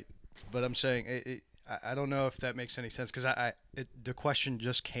 Right, but I'm saying I don't know if that makes any sense, because the question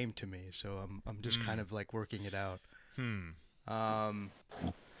just came to me, so I'm just kind of like working it out.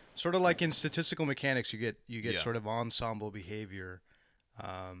 Sort of like in statistical mechanics, you get sort of ensemble behavior.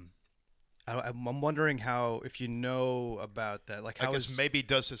 I'm wondering how, if you know about that, like how I guess maybe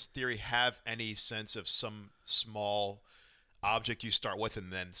does his theory have any sense of some small object you start with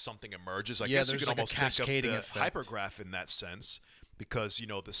and then something emerges? I guess you could almost think of the hypergraph in that sense, because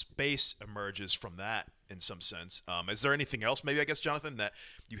the space emerges from that in some sense. Is there anything else, maybe, I guess, Jonathan, that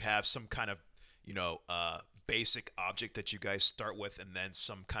you have some kind of basic object that you guys start with, and then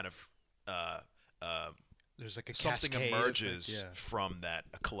some kind of there's like a something emerges from that,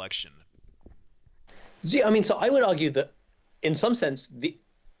 a collection? See, I mean, so I would argue that in some sense,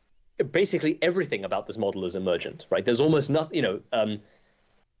 basically everything about this model is emergent, right? There's almost nothing,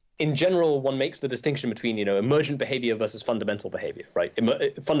 in general, one makes the distinction between, emergent behavior versus fundamental behavior, right?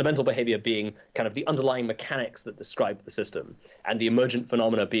 Fundamental behavior being kind of the underlying mechanics that describe the system, and the emergent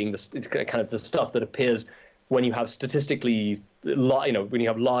phenomena being kind of the stuff that appears when you have statistically, when you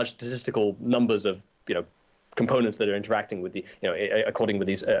have large statistical numbers of, components that are interacting with the, according to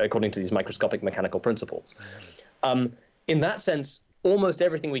these microscopic mechanical principles. In that sense, almost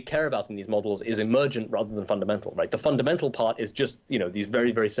everything we care about in these models is emergent rather than fundamental, right? The fundamental part is just, these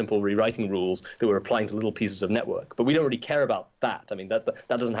very, very simple rewriting rules that we're applying to little pieces of network, but we don't really care about that. I mean, that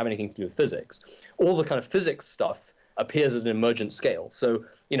doesn't have anything to do with physics. All the kind of physics stuff appears at an emergent scale. So,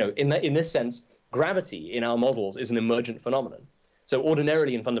 in this sense, gravity in our models is an emergent phenomenon. So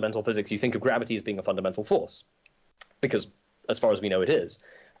ordinarily in fundamental physics, you think of gravity as being a fundamental force, because as far as we know, it is.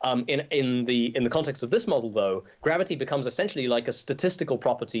 In the context of this model, though, gravity becomes essentially like a statistical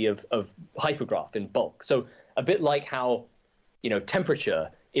property of hypergraph in bulk. So a bit like how,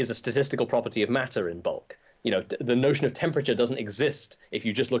 temperature is a statistical property of matter in bulk. The notion of temperature doesn't exist if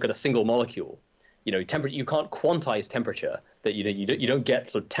you just look at a single molecule. Temperature, you can't quantize temperature. That you don't get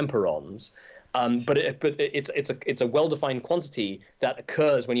sort of temperons. But it's a well-defined quantity that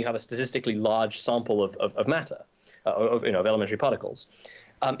occurs when you have a statistically large sample of matter, of elementary particles.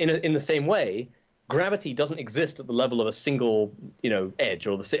 In the same way, gravity doesn't exist at the level of a single edge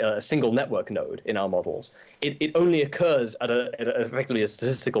or a single network node in our models. It only occurs at effectively a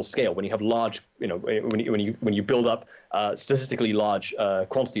statistical scale when you have large when you build up statistically large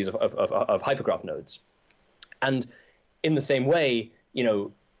quantities of hypergraph nodes. And in the same way,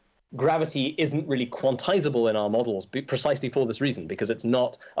 gravity isn't really quantizable in our models precisely for this reason, because it's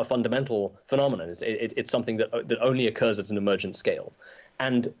not a fundamental phenomenon. It's something that only occurs at an emergent scale.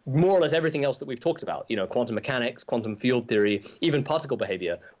 And more or less everything else that we've talked about, quantum mechanics, quantum field theory, even particle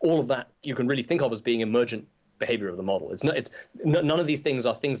behavior, all of that you can really think of as being emergent behavior of the model. None of these things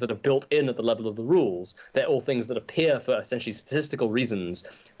are things that are built in at the level of the rules. They're all things that appear for essentially statistical reasons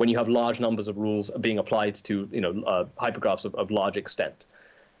when you have large numbers of rules being applied to hypergraphs of large extent.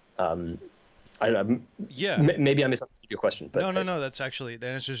 Maybe I misunderstood your question. But no. That's actually, the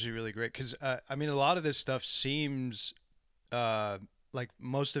answer is really great, because I mean, a lot of this stuff seems like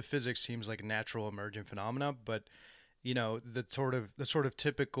most of physics seems like natural emergent phenomena, but the sort of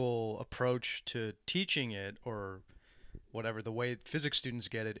typical approach to teaching it, or whatever, the way physics students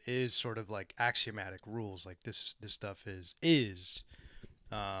get it, is sort of like axiomatic rules, like this stuff is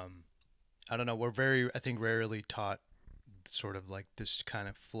I don't know, we're I think rarely taught sort of like this kind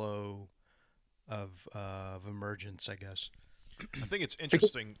of flow of emergence, I guess. I think it's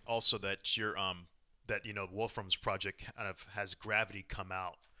interesting also that that Wolfram's project kind of has gravity come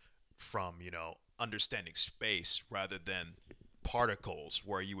out from understanding space rather than particles,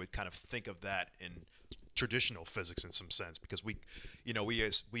 where you would kind of think of that in traditional physics in some sense, because we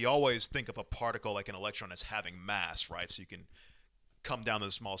always think of a particle like an electron as having mass, right? So you can come down to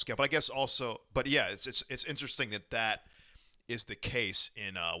the small scale. But I guess also, but yeah, it's interesting that is the case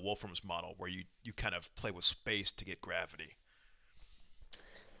in Wolfram's model, where you kind of play with space to get gravity.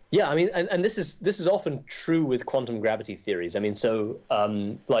 Yeah, I mean, and this is often true with quantum gravity theories. I mean, so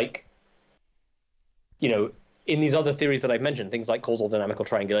like, in these other theories that I've mentioned, things like causal dynamical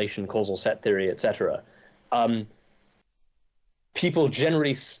triangulation, causal set theory, etc., people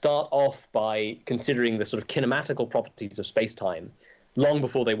generally start off by considering the sort of kinematical properties of space-time long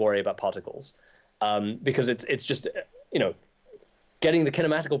before they worry about particles, because it's just getting the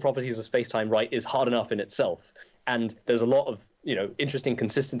kinematical properties of space-time right is hard enough in itself, and there's a lot of interesting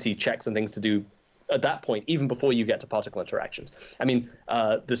consistency checks and things to do at that point, even before you get to particle interactions. I mean,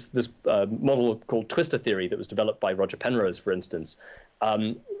 this model called twistor theory that was developed by Roger Penrose, for instance,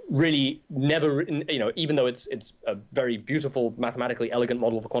 really never, even though it's a very beautiful, mathematically elegant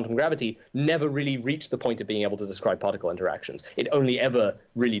model for quantum gravity, never really reached the point of being able to describe particle interactions. It only ever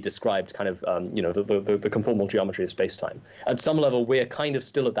really described kind of, the conformal geometry of space-time. At some level, we're kind of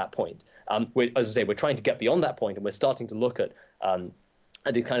still at that point. As I say, we're trying to get beyond that point, and we're starting to look at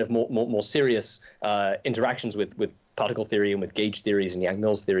these kind of more serious interactions with particle theory and with gauge theories and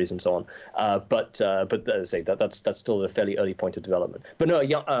Yang-Mills theories and so on. But as I say, that's still at a fairly early point of development. But no,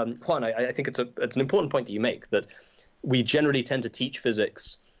 Juan, I think it's an important point that you make, that we generally tend to teach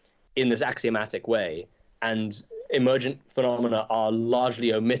physics in this axiomatic way, and emergent phenomena are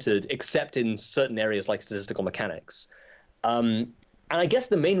largely omitted, except in certain areas like statistical mechanics. And I guess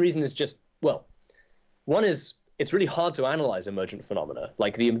the main reason is just, well, one is it's really hard to analyze emergent phenomena.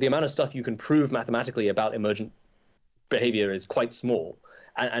 Like the amount of stuff you can prove mathematically about emergent behavior is quite small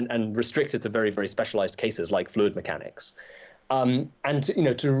and restricted to very, very specialized cases like fluid mechanics. And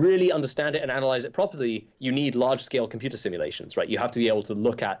to really understand it and analyze it properly, you need large-scale computer simulations, right? You have to be able to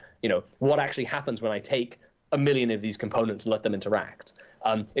look at, what actually happens when I take a million of these components and let them interact.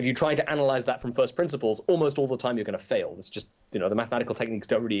 If you try to analyze that from first principles, almost all the time you're going to fail. It's just, the mathematical techniques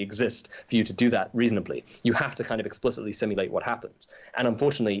don't really exist for you to do that reasonably. You have to kind of explicitly simulate what happens. And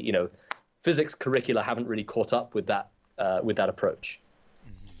unfortunately, physics curricula haven't really caught up with that approach.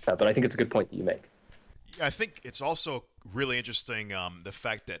 But I think it's a good point that you make. I think it's also really interesting, the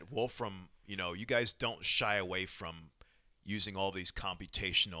fact that Wolfram, you guys don't shy away from using all these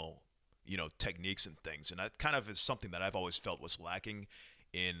computational, techniques and things. And that kind of is something that I've always felt was lacking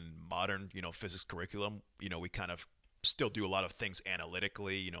in modern, physics curriculum. We kind of still do a lot of things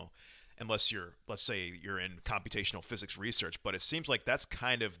analytically, unless let's say you're in computational physics research. But it seems like that's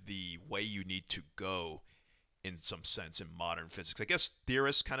kind of the way you need to go in some sense in modern physics. I guess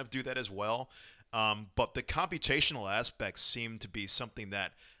theorists kind of do that as well. But the computational aspects seem to be something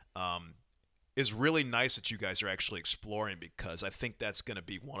that is really nice that you guys are actually exploring, because I think that's going to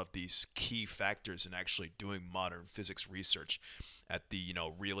be one of these key factors in actually doing modern physics research at the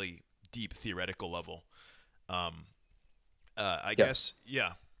really deep theoretical level. I guess,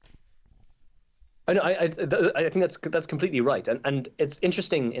 yeah. I think that's completely right, and it's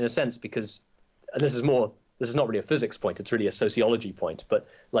interesting in a sense, because this is not really a physics point; it's really a sociology point. But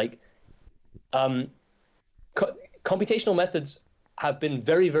like, computational methods have been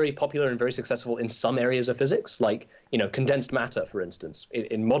very, very popular and very successful in some areas of physics, like condensed matter, for instance.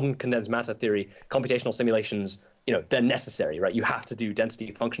 In modern condensed matter theory, computational simulations, they're necessary, right? You have to do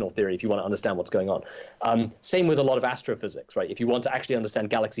density functional theory if you want to understand what's going on. Same with a lot of astrophysics, right? If you want to actually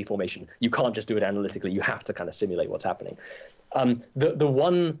understand galaxy formation, you can't just do it analytically. You have to kind of simulate what's happening. The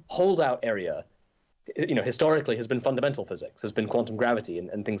one holdout area, historically, has been fundamental physics, has been quantum gravity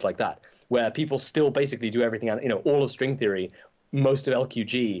and things like that, where people still basically do everything, all of string theory, most of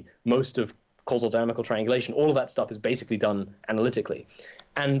LQG, most of causal dynamical triangulation, all of that stuff is basically done analytically.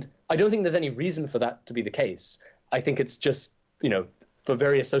 And I don't think there's any reason for that to be the case. I think it's just, for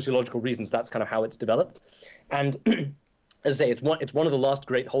various sociological reasons, that's kind of how it's developed. And as I say, it's one of the last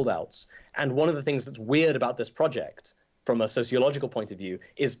great holdouts. And one of the things that's weird about this project from a sociological point of view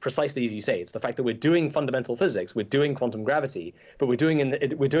is precisely as you say. It's the fact that we're doing fundamental physics, we're doing quantum gravity, but we're doing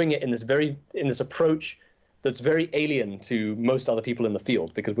it in this approach that's very alien to most other people in the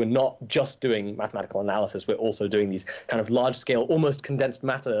field, because we're not just doing mathematical analysis, we're also doing these kind of large-scale, almost condensed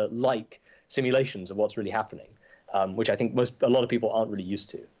matter-like simulations of what's really happening, which I think a lot of people aren't really used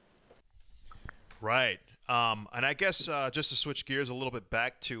to. Right. And I guess just to switch gears a little bit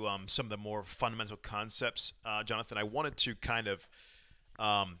back to some of the more fundamental concepts, Jonathan, I wanted to kind of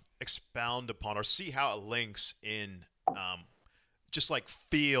expound upon or see how it links in just like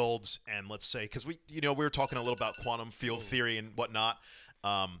fields and let's say, because we were talking a little about quantum field theory and whatnot.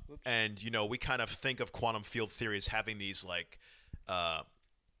 And, we kind of think of quantum field theory as having these like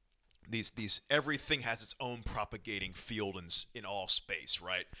these everything has its own propagating field in all space,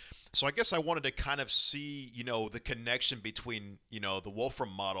 right? So I guess I wanted to kind of see, the connection between, the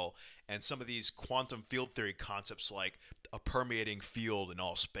Wolfram model and some of these quantum field theory concepts like a permeating field in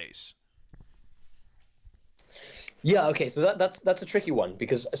all space. Yeah, okay, so that's a tricky one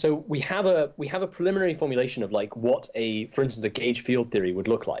because we have a preliminary formulation of like what for instance a gauge field theory would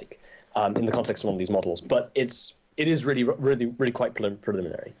look like in the context of one of these models, but it is really quite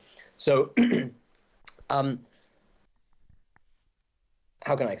preliminary. So how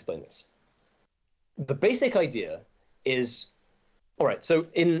can I explain this? The basic idea is, all right, so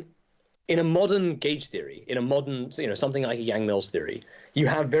in a modern gauge theory, in a modern, something like a Yang-Mills theory, you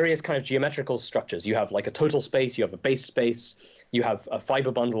have various kind of geometrical structures. You have like a total space, you have a base space, you have a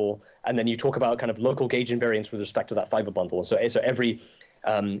fiber bundle, and then you talk about kind of local gauge invariance with respect to that fiber bundle. And so every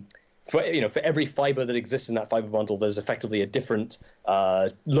for every fiber that exists in that fiber bundle, there's effectively a different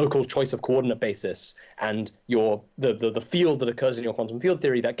local choice of coordinate basis, and the field that occurs in your quantum field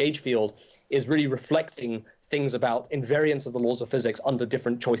theory, that gauge field, is really reflecting things about invariance of the laws of physics under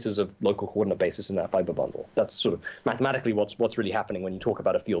different choices of local coordinate basis in that fiber bundle. That's sort of mathematically what's really happening when you talk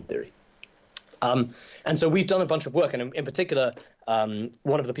about a field theory. And so we've done a bunch of work, and in particular,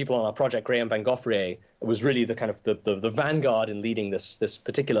 one of the people on our project, Graham Van Goffrier, was really the kind of the vanguard in leading this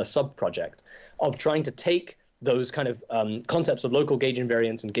particular sub-project of trying to take those kind of concepts of local gauge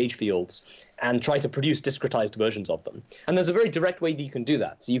invariance and gauge fields and try to produce discretized versions of them. And there's a very direct way that you can do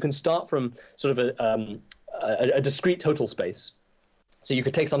that. So you can start from sort of a discrete total space. So you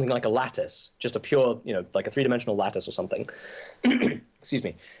could take something like a lattice, just a pure, like a three-dimensional lattice or something, excuse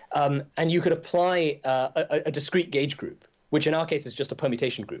me, and you could apply a discrete gauge group, which in our case is just a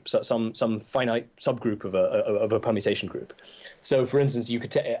permutation group, so some finite subgroup of a permutation group. So for instance, you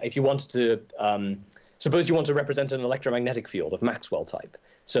could if you wanted to, suppose you want to represent an electromagnetic field of Maxwell type,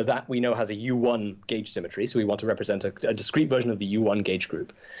 so that we know has a U1 gauge symmetry, so we want to represent a discrete version of the U1 gauge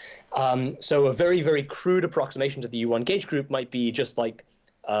group. So a very, very crude approximation to the U1 gauge group might be just like,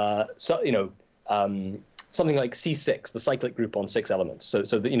 something like C6, the cyclic group on 6 elements.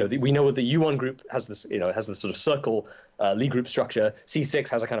 So we know the U1 group has this, has this sort of circle Lie group structure. C6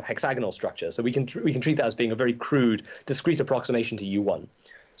 has a kind of hexagonal structure. So we can treat that as being a very crude, discrete approximation to U1.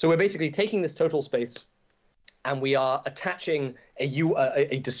 So we're basically taking this total space, and we are attaching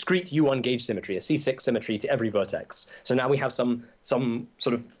a discrete U1 gauge symmetry, a C6 symmetry, to every vertex. So now we have some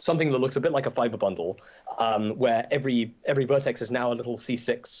sort of something that looks a bit like a fiber bundle, where every vertex is now a little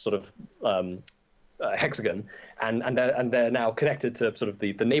C6 sort of hexagon, and they're now connected to sort of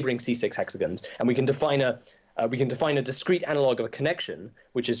the neighboring C6 hexagons, and we can define a discrete analog of a connection,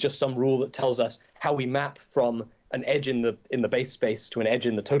 which is just some rule that tells us how we map from an edge in the base space to an edge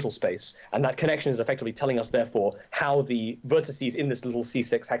in the total space, and that connection is effectively telling us, therefore, how the vertices in this little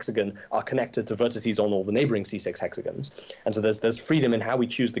C6 hexagon are connected to vertices on all the neighboring C6 hexagons. And so there's freedom in how we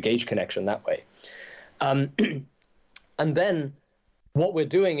choose the gauge connection that way. And then what we're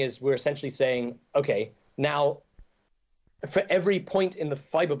doing is we're essentially saying, okay, now for every point in the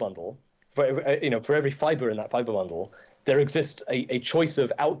fiber bundle, for every fiber in that fiber bundle, there exists a choice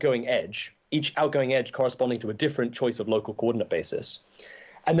of outgoing edge, each outgoing edge corresponding to a different choice of local coordinate basis.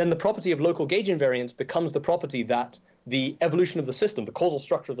 And then the property of local gauge invariance becomes the property that the evolution of the system, the causal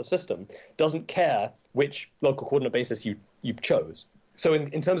structure of the system, doesn't care which local coordinate basis you chose. So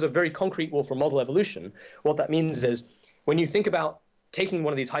in terms of very concrete Wolfram model evolution, what that means is when you think about taking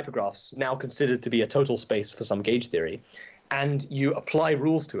one of these hypergraphs, now considered to be a total space for some gauge theory, and you apply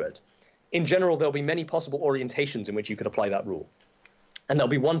rules to it, in general, there'll be many possible orientations in which you could apply that rule. And there'll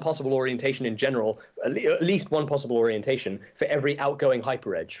be one possible orientation in general, at least one possible orientation for every outgoing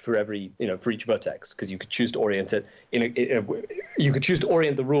hyperedge for every, for each vertex, because you could choose to orient it you could choose to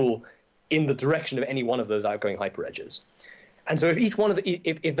orient the rule in the direction of any one of those outgoing hyperedges. And so if each one of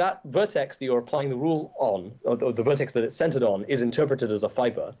if that vertex that you're applying the rule on, or the vertex that it's centered on, is interpreted as a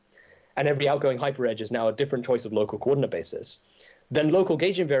fiber, and every outgoing hyperedge is now a different choice of local coordinate basis, then local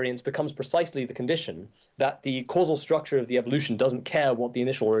gauge invariance becomes precisely the condition that the causal structure of the evolution doesn't care what the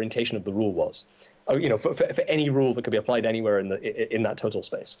initial orientation of the rule was, for any rule that could be applied anywhere in that total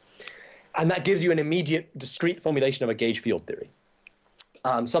space. And that gives you an immediate discrete formulation of a gauge field theory.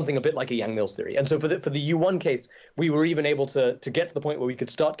 something a bit like a Yang-Mills theory. And so for the U1 case, we were even able to get to the point where we could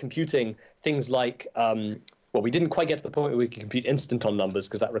start computing things like, well, we didn't quite get to the point where we could compute instanton numbers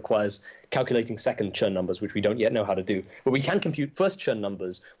because that requires calculating second churn numbers, which we don't yet know how to do. But we can compute first churn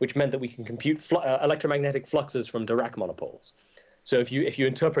numbers, which meant that we can compute electromagnetic fluxes from Dirac monopoles. So if you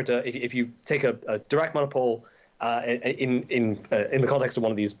interpret if you take a Dirac monopole in the context of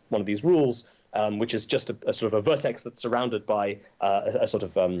one of these rules, which is just a sort of a vertex that's surrounded by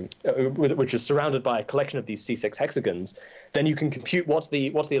which is surrounded by a collection of these C6 hexagons, then you can compute what's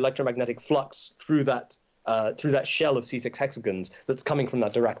the electromagnetic flux through that shell of C6 hexagons that's coming from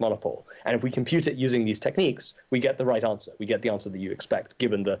that Dirac monopole. And if we compute it using these techniques, we get the right answer. We get the answer that you expect,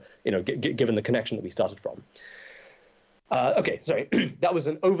 given the given the connection that we started from. Okay, sorry, that was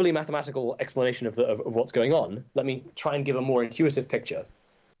an overly mathematical explanation of what's going on. Let me try and give a more intuitive picture.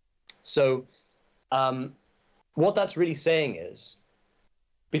 So what that's really saying is,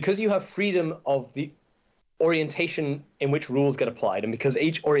 because you have freedom of the orientation in which rules get applied, and because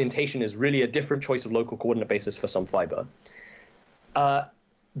each orientation is really a different choice of local coordinate basis for some fiber,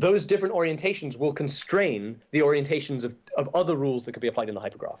 those different orientations will constrain the orientations of other rules that could be applied in the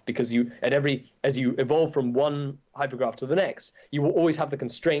hypergraph, because as you evolve from one hypergraph to the next, you will always have the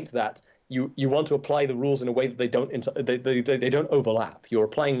constraint that you want to apply the rules in a way that they don't overlap. You're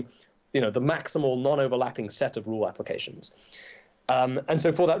applying the maximal non-overlapping set of rule applications. And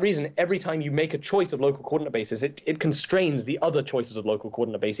so for that reason, every time you make a choice of local coordinate bases, it constrains the other choices of local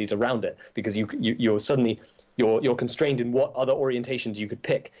coordinate bases around it, because you're constrained in what other orientations you could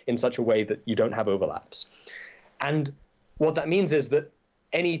pick in such a way that you don't have overlaps. And what that means is that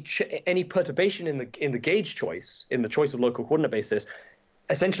any perturbation in the gauge choice, in the choice of local coordinate basis,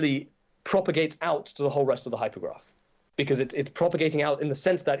 essentially propagates out to the whole rest of the hypergraph, because it's propagating out in the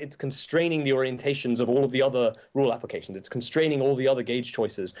sense that it's constraining the orientations of all of the other rule applications. It's constraining all the other gauge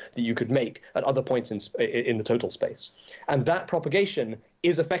choices that you could make at other points in the total space. And that propagation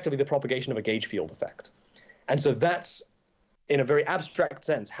is effectively the propagation of a gauge field effect. And so that's, in a very abstract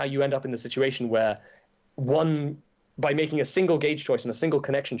sense, how you end up in the situation where by making a single gauge choice and a single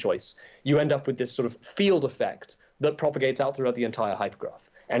connection choice, you end up with this sort of field effect that propagates out throughout the entire hypergraph.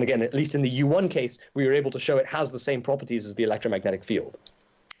 And again, at least in the U1 case, we were able to show it has the same properties as the electromagnetic field.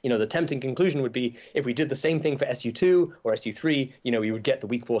 The tempting conclusion would be, if we did the same thing for SU2 or SU3, we would get the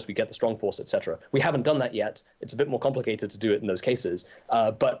weak force, we get the strong force, etc. We haven't done that yet. It's a bit more complicated to do it in those cases,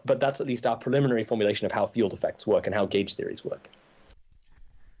 but that's at least our preliminary formulation of how field effects work and how gauge theories work.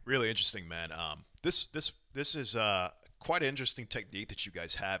 Really interesting, man. This is quite an interesting technique that you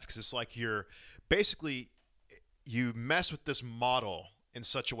guys have, because it's like you mess with this model in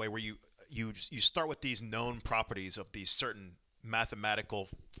such a way where you start with these known properties of these certain mathematical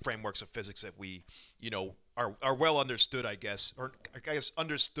frameworks of physics that we are well understood, I guess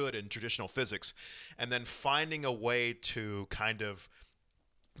understood in traditional physics, and then finding a way to kind of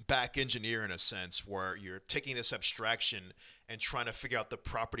back engineer, in a sense, where you're taking this abstraction and trying to figure out the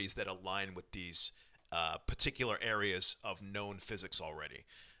properties that align with these particular areas of known physics already.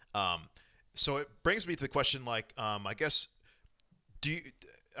 So it brings me to the question, like, I guess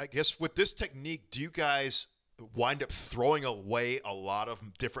with this technique, do you guys wind up throwing away a lot of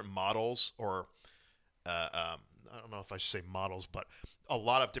different models, or I don't know if I should say models, but a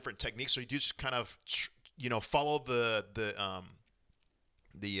lot of different techniques? So you do just kind of follow the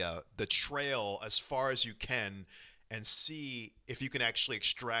trail as far as you can and see if you can actually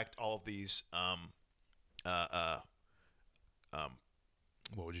extract all of these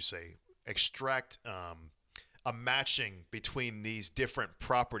what would you say? Extract a matching between these different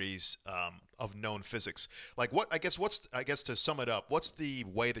properties of known physics. Like, I guess to sum it up, what's the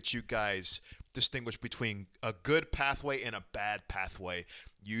way that you guys distinguish between a good pathway and a bad pathway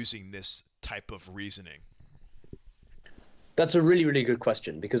using this type of reasoning? That's a really, really good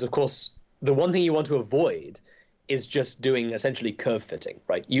question, because of course the one thing you want to avoid is just doing essentially curve fitting,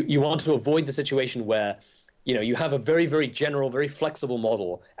 right? You want to avoid the situation where you have a very, very general, very flexible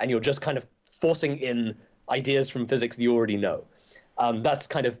model, and you're just kind of forcing in ideas from physics that you already know. That's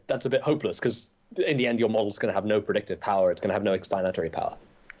a bit hopeless, because in the end your model's going to have no predictive power. It's going to have no explanatory power.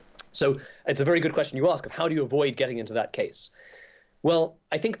 So it's a very good question you ask of how do you avoid getting into that case. Well,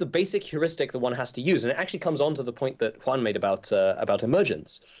 I think the basic heuristic that one has to use, and it actually comes on to the point that Juan made about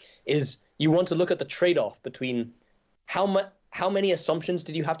emergence, is you want to look at the trade-off between how many assumptions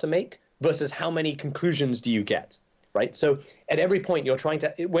did you have to make versus how many conclusions do you get, right? So at every point you're trying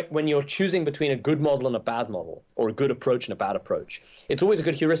to, when you're choosing between a good model and a bad model, or a good approach and a bad approach, it's always a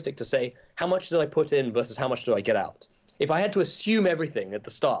good heuristic to say, how much did I put in versus how much do I get out? If I had to assume everything at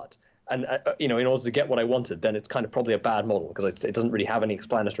the start, and in order to get what I wanted, then it's kind of probably a bad model because it doesn't really have any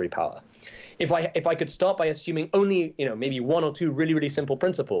explanatory power. If I could start by assuming only maybe one or two really, really simple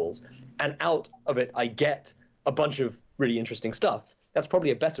principles, and out of it I get a bunch of really interesting stuff, that's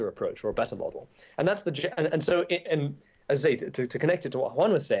probably a better approach or a better model. And that's so as I say, to connect it to what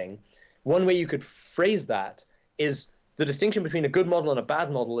Juan was saying, one way you could phrase that is the distinction between a good model and a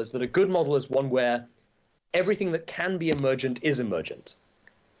bad model is that a good model is one where everything that can be emergent is emergent,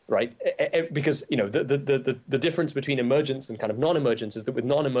 right? Because the difference between emergence and kind of non-emergence is that with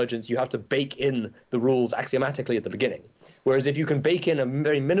non-emergence you have to bake in the rules axiomatically at the beginning, whereas if you can bake in a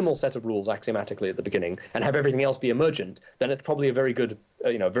very minimal set of rules axiomatically at the beginning and have everything else be emergent, then it's probably a very good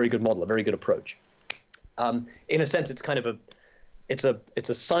very good model, a very good approach. In a sense, it's kind of it's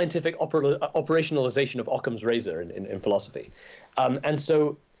a scientific operationalization of Occam's razor in philosophy, and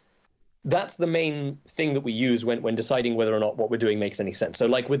so that's the main thing that we use when deciding whether or not what we're doing makes any sense. So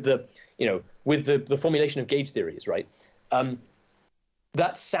like with the formulation of gauge theories, right?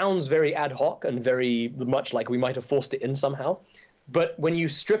 That sounds very ad hoc and very much like we might have forced it in somehow. But when you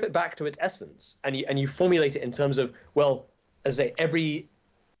strip it back to its essence and you formulate it in terms of, well, as I say,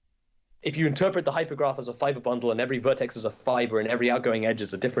 if you interpret the hypergraph as a fiber bundle and every vertex is a fiber and every outgoing edge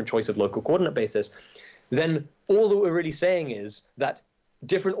is a different choice of local coordinate basis, then all that we're really saying is that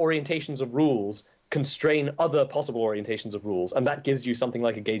different orientations of rules constrain other possible orientations of rules, and that gives you something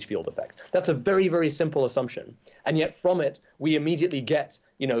like a gauge field effect. That's a very, very simple assumption, and yet from it we immediately get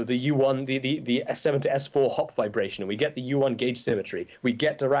the U1, the S7 to S4 hop vibration, and we get the U1 gauge symmetry, we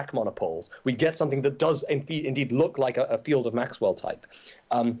get Dirac monopoles, we get something that does indeed look like a field of Maxwell type.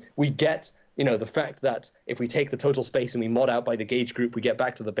 We get the fact that if we take the total space and we mod out by the gauge group, we get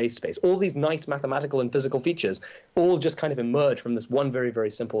back to the base space. All these nice mathematical and physical features all just kind of emerge from this one very,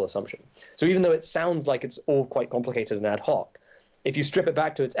 very simple assumption. So even though it sounds like it's all quite complicated and ad hoc, if you strip it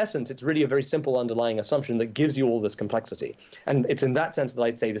back to its essence, it's really a very simple underlying assumption that gives you all this complexity. And it's in that sense that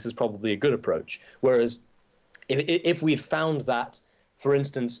I'd say this is probably a good approach. Whereas if we'd found that, for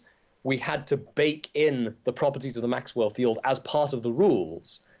instance, we had to bake in the properties of the Maxwell field as part of the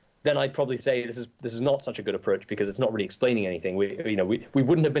rules, then I'd probably say this is not such a good approach because it's not really explaining anything. We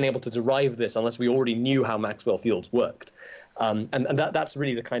wouldn't have been able to derive this unless we already knew how Maxwell fields worked, and that's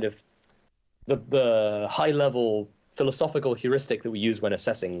really the kind of the high level philosophical heuristic that we use when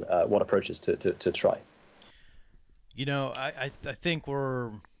assessing what approaches to try. I think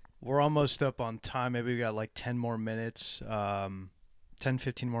we're almost up on time. Maybe we got like 10 more minutes, 10,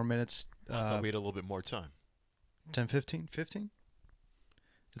 15 more minutes. I thought we had a little bit more time. 10, 15? 15?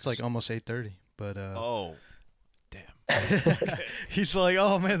 It's like almost 8:30, but oh, damn. Okay. He's like,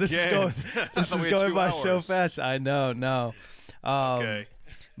 oh man, this is going by so fast. I know, no. Okay.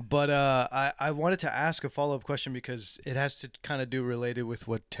 But I wanted to ask a follow-up question because it has to kind of do related with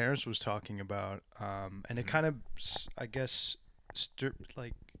what Terrence was talking about, and it kind of, I guess,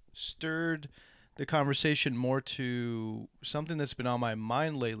 stirred the conversation more to something that's been on my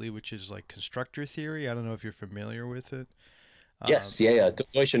mind lately, which is like constructor theory. I don't know if you're familiar with it. Yes, yeah.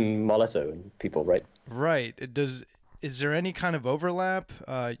 Deutsch and Marletto and people, right? Right. Is there any kind of overlap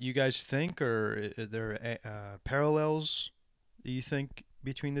you guys think, or are there parallels you think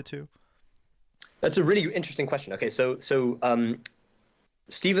between the two? That's a really interesting question. Okay, so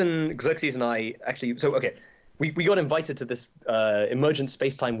Stephen Xerxes and I actually, we got invited to this emergent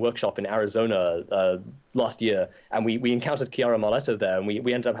space-time workshop in Arizona last year, and we encountered Chiara Marletto there, and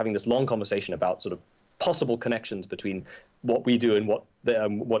we ended up having this long conversation about sort of possible connections between what we do and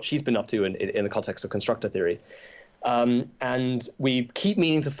what she's been up to in the context of constructor theory. And we keep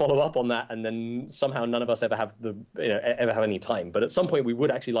meaning to follow up on that, and then somehow none of us ever have any time. But at some point, we would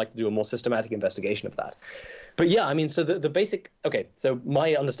actually like to do a more systematic investigation of that. But yeah, I mean, so the basic. Okay, so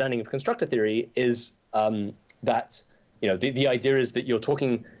my understanding of constructor theory is that the idea is that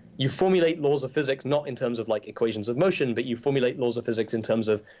you formulate laws of physics not in terms of like equations of motion, but you formulate laws of physics in terms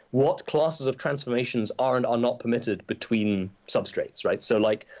of what classes of transformations are and are not permitted between substrates, right? So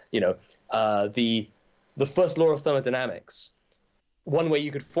like the first law of thermodynamics, one way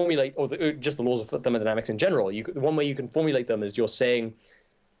you could formulate, or just the laws of thermodynamics in general, one way you can formulate them is you're saying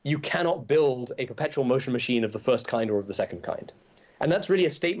you cannot build a perpetual motion machine of the first kind or of the second kind. And that's really a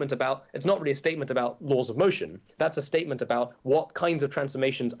statement about, it's not really a statement about laws of motion. That's a statement about what kinds of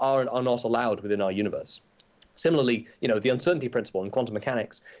transformations are and are not allowed within our universe. Similarly, the uncertainty principle in quantum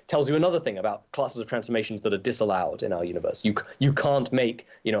mechanics tells you another thing about classes of transformations that are disallowed in our universe. You can't make,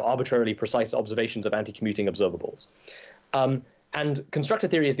 arbitrarily precise observations of anti-commuting observables. And constructor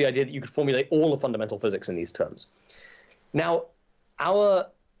theory is the idea that you could formulate all of fundamental physics in these terms. Now,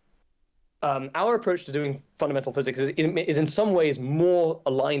 our approach to doing fundamental physics is in some ways more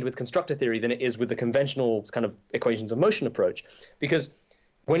aligned with constructor theory than it is with the conventional kind of equations of motion approach. Because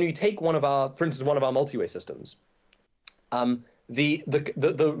when you take one of our, for instance, one of our multi-way systems, the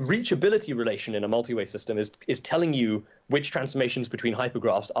reachability relation in a multi-way system is telling you which transformations between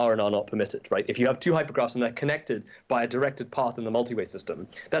hypergraphs are and are not permitted, right? If you have two hypergraphs and they're connected by a directed path in the multi-way system,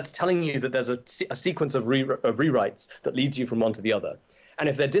 that's telling you that there's a sequence of rewrites that leads you from one to the other. And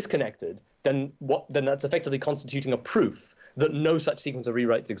if they're disconnected, then that's effectively constituting a proof that no such sequence of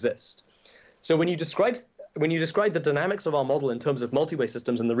rewrites exist. So when you describe the dynamics of our model in terms of multi-way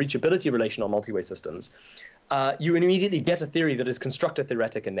systems and the reachability relation on multi-way systems, you immediately get a theory that is constructor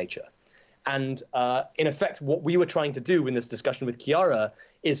theoretic in nature. And in effect, what we were trying to do in this discussion with Chiara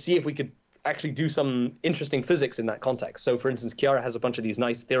is see if we could actually do some interesting physics in that context. So, for instance, Chiara has a bunch of these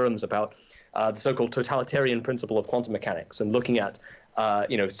nice theorems about the so-called totalitarian principle of quantum mechanics, and looking at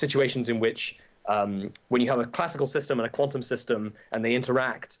situations in which when you have a classical system and a quantum system and they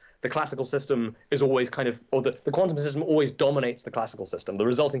interact, the classical system is always the quantum system always dominates the classical system. The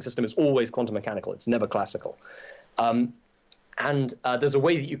resulting system is always quantum mechanical. It's never classical. And there's a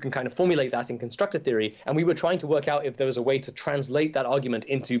way that you can kind of formulate that in constructor theory. And we were trying to work out if there was a way to translate that argument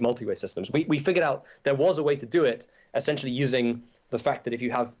into multi-way systems. We figured out there was a way to do it, essentially using the fact that if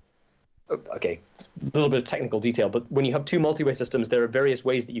you have, okay, a little bit of technical detail, but when you have two multi-way systems, there are various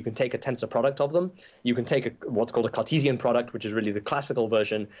ways that you can take a tensor product of them. You can take what's called a Cartesian product, which is really the classical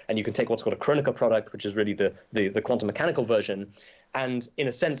version, and you can take what's called a Kronecker product, which is really the quantum mechanical version. And in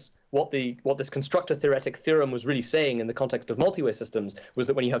a sense, what this constructor theoretic theorem was really saying in the context of multi-way systems was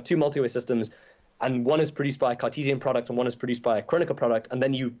that when you have two multi-way systems, and one is produced by a Cartesian product and one is produced by a Kronecker product, and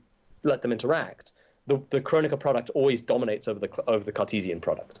then you let them interact, the Kronecker product always dominates over the Cartesian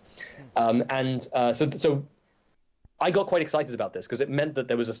product. So I got quite excited about this because it meant that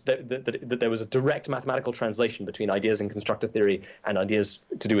there was there was a direct mathematical translation between ideas in constructor theory and ideas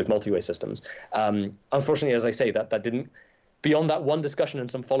to do with multi-way systems. Unfortunately, as I say, that didn't, beyond that one discussion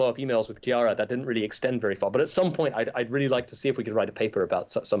and some follow-up emails with Chiara, that didn't really extend very far. But at some point, I'd really like to see if we could write a paper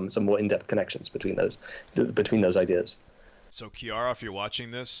about some more in-depth connections between those ideas. So Chiara, if you're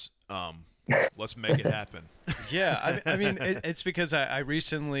watching this, let's make it happen. Yeah, I mean, it's because I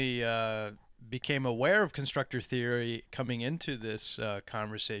recently became aware of constructor theory coming into this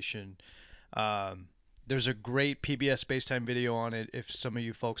conversation. There's a great PBS Spacetime video on it if some of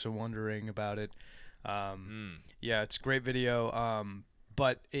you folks are wondering about it. Yeah, it's a great video.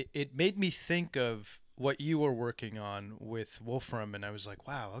 But it made me think of what you were working on with Wolfram, and I was like,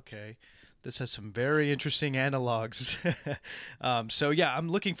 wow, okay. This has some very interesting analogs. So yeah, I'm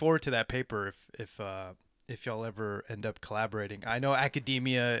looking forward to that paper if y'all ever end up collaborating. I know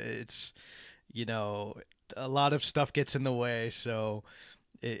academia, it's, a lot of stuff gets in the way, so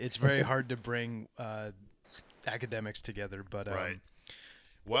it's very hard to bring academics together. But right.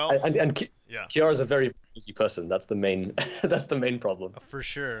 Well, and Chiara's a very busy person. That's the main problem. For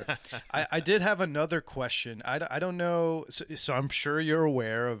sure. I did have another question. I don't know. So I'm sure you're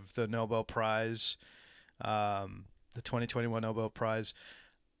aware of the Nobel Prize, the 2021 Nobel Prize.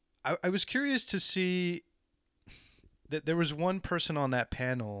 I was curious to see that there was one person on that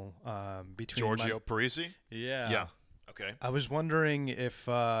panel between Giorgio Parisi. Yeah. Yeah. Okay. I was wondering if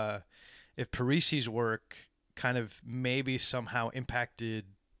Parisi's work kind of maybe somehow impacted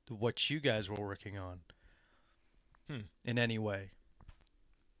what you guys were working on in any way.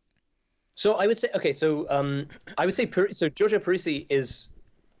 So I would say, okay, so I would say, so Giorgio Parisi is,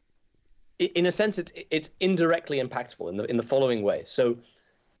 in a sense, it's indirectly impactful in the following way. So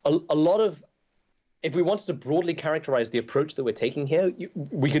a lot of, if we wanted to broadly characterize the approach that we're taking here,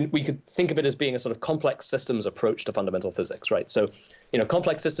 we could think of it as being a sort of complex systems approach to fundamental physics, right? So,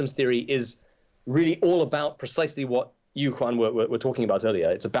 complex systems theory is really all about precisely what you, Juan, were talking about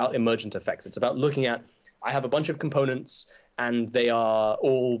earlier. It's about emergent effects. It's about looking at, I have a bunch of components and they are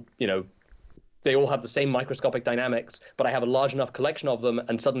all, they all have the same microscopic dynamics, but I have a large enough collection of them,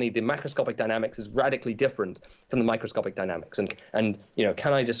 and suddenly the macroscopic dynamics is radically different from the microscopic dynamics. And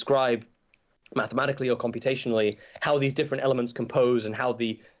can I describe mathematically or computationally how these different elements compose and how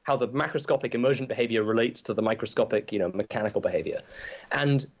the macroscopic emergent behavior relates to the microscopic, mechanical behavior?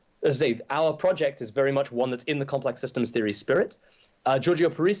 And as I say, our project is very much one that's in the complex systems theory spirit. Giorgio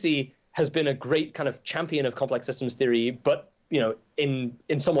Parisi has been a great kind of champion of complex systems theory, but in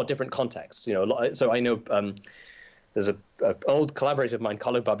somewhat different contexts. So I know there's an old collaborator of mine,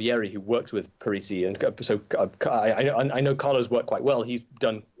 Carlo Barbieri, who worked with Parisi, and so I know Carlo's work quite well. He's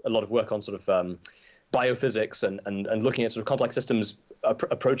done a lot of work on sort of biophysics and looking at sort of complex systems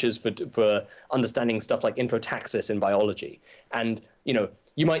approaches for understanding stuff like introtaxis in biology. And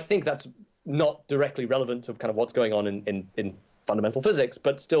you might think that's not directly relevant to kind of what's going on in fundamental physics,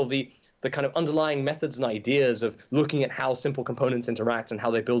 but still the kind of underlying methods and ideas of looking at how simple components interact and how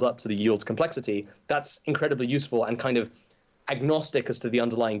they build up to the yield's complexity, that's incredibly useful and kind of agnostic as to the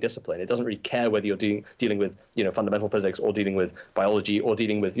underlying discipline. It doesn't really care whether you're dealing with, fundamental physics or dealing with biology or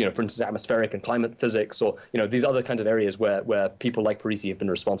dealing with, for instance, atmospheric and climate physics or, these other kinds of areas where people like Parisi have been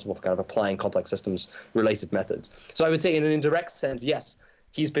responsible for kind of applying complex systems related methods. So I would say in an indirect sense, yes,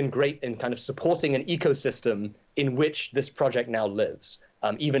 he's been great in kind of supporting an ecosystem in which this project now lives,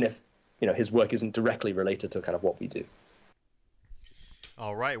 even if, his work isn't directly related to kind of what we do.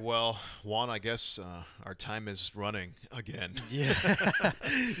 All right. Well, Juan, I guess our time is running again. Yeah.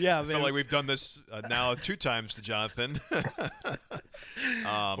 Yeah. I feel like we've done this now 2 times to Jonathan.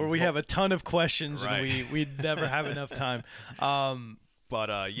 Where we have a ton of questions right. and we never have enough time. But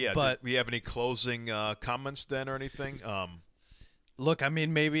do we have any closing comments then or anything? Look, I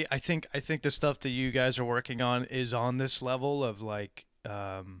mean, maybe I think the stuff that you guys are working on is on this level of like,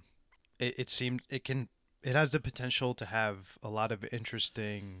 it seems it has the potential to have a lot of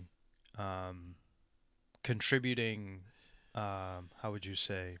interesting, contributing, how would you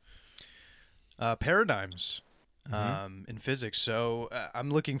say, paradigms in physics. So I'm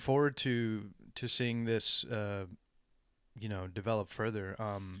looking forward to seeing this, develop further.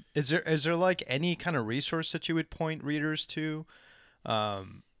 Is there like any kind of resource that you would point readers to?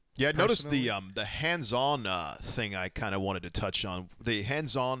 Yeah, notice the hands-on thing I kind of wanted to touch on. There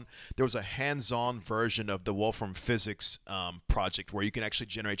was a hands-on version of the Wolfram Physics project where you can actually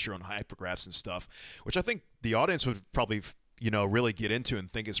generate your own hypergraphs and stuff, which I think the audience would probably, really get into and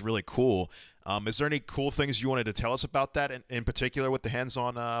think is really cool. Is there any cool things you wanted to tell us about that in particular with the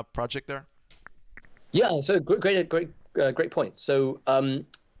hands-on project there? Yeah, so great point. So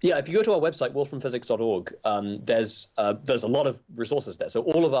yeah, if you go to our website, wolframphysics.org, there's a lot of resources there. So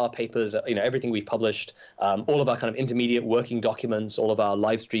all of our papers, everything we've published, all of our kind of intermediate working documents, all of our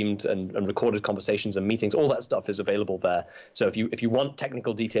live streamed and recorded conversations and meetings, all that stuff is available there. So if you want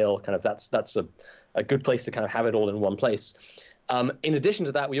technical detail, kind of that's a good place to kind of have it all in one place. In addition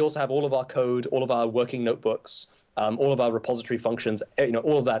to that, we also have all of our code, all of our working notebooks, all of our repository functions,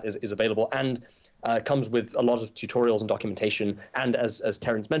 all of that is available and comes with a lot of tutorials and documentation. And as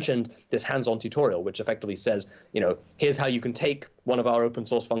Terence mentioned, this hands-on tutorial, which effectively says, here's how you can take one of our open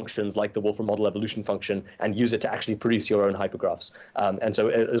source functions like the Wolfram model evolution function and use it to actually produce your own hypergraphs. And so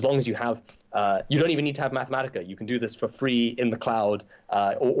as long as you have, you don't even need to have Mathematica. You can do this for free in the cloud.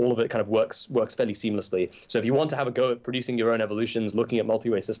 All of it kind of works fairly seamlessly. So if you want to have a go at producing your own evolutions, looking at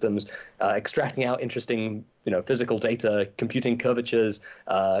multi-way systems, extracting out interesting, physical data, computing curvatures,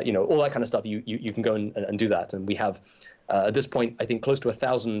 all that kind of stuff, you can go and do that. And we have, at this point, I think close to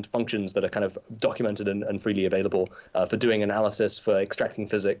 1,000 functions that are kind of documented and freely available for doing analysis, for extracting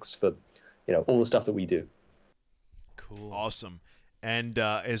physics, for all the stuff that we do. Cool. Awesome. And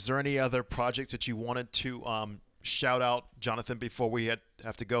is there any other project that you wanted to shout out, Jonathan, before we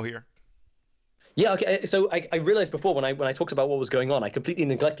have to go here? Yeah, okay. So I realized before when I talked about what was going on, I completely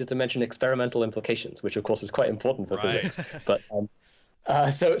neglected to mention experimental implications, which of course is quite important for physics. But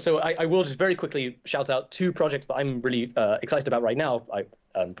so I will just very quickly shout out 2 projects that I'm really excited about right now.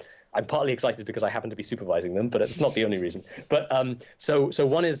 I'm partly excited because I happen to be supervising them, but it's not the only reason. But so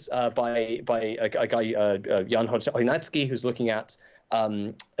one is by a guy Jan Chojnacki, who's looking at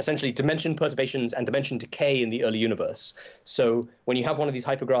essentially dimension perturbations and dimension decay in the early universe. So when you have one of these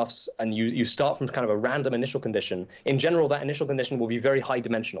hypergraphs and you start from kind of a random initial condition, in general, that initial condition will be very high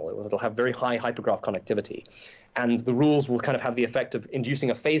dimensional. It'll have very high hypergraph connectivity. And the rules will kind of have the effect of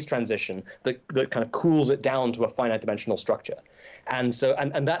inducing a phase transition that kind of cools it down to a finite dimensional structure. And so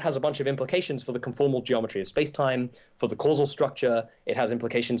and that has a bunch of implications for the conformal geometry of space-time, for the causal structure. It has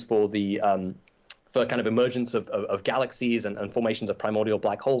implications for the for kind of emergence of galaxies and formations of primordial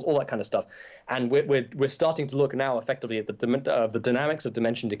black holes, all that kind of stuff. And we're starting to look now effectively at the dynamics of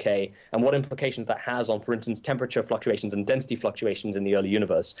dimension decay and what implications that has on, for instance, temperature fluctuations and density fluctuations in the early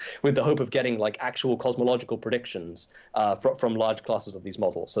universe, with the hope of getting like actual cosmological predictions from large classes of these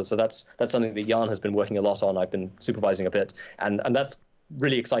models. So that's something that Jan has been working a lot on. I've been supervising a bit, and that's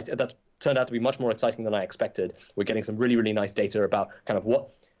really exciting. That's turned out to be much more exciting than I expected. We're getting some really, really nice data about kind of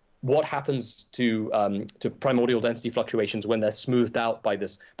what happens to primordial density fluctuations when they're smoothed out by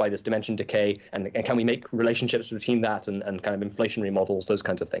this dimension decay, and can we make relationships between that and kind of inflationary models, those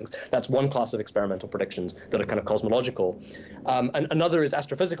kinds of things. That's one class of experimental predictions that are kind of cosmological. And another is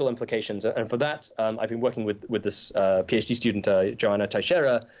astrophysical implications, and for that I've been working with this PhD student, Joanna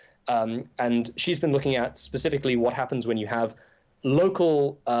Teixeira, and she's been looking at specifically what happens when you have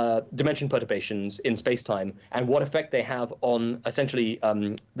local dimension perturbations in space-time and what effect they have on essentially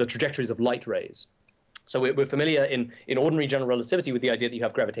the trajectories of light rays. So we're familiar in ordinary general relativity with the idea that you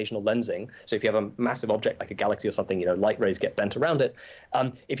have gravitational lensing. So if you have a massive object like a galaxy or something, light rays get bent around it.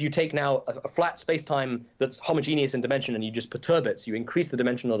 If you take now a flat space-time that's homogeneous in dimension and you just perturb it, so you increase the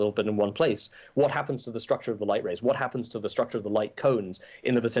dimension a little bit in one place, what happens to the structure of the light rays? What happens to the structure of the light cones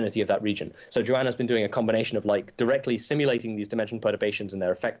in the vicinity of that region? So Joanna's been doing a combination of like directly simulating these dimension perturbations and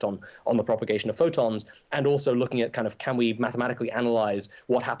their effect on the propagation of photons, and also looking at kind of, can we mathematically analyze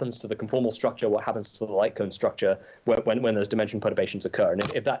what happens to the conformal structure, what happens to the light cone structure when those dimension perturbations occur. And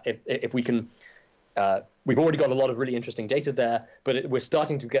if we can, we've already got a lot of really interesting data there, but we're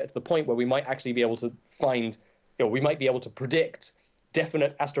starting to get to the point where we might actually be able to find, we might be able to predict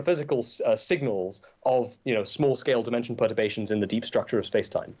definite astrophysical signals of small scale dimension perturbations in the deep structure of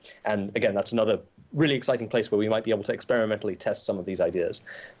space-time. And again, that's another really exciting place where we might be able to experimentally test some of these ideas.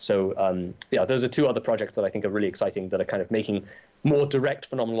 So yeah, those are two other projects that I think are really exciting, that are kind of making more direct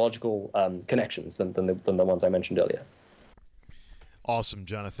phenomenological connections than the ones I mentioned earlier. Awesome,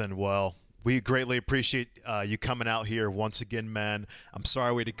 Jonathan. Well, we greatly appreciate you coming out here once again, man. I'm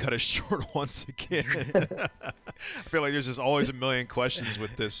sorry we had to cut it short once again. I feel like there's just always a million questions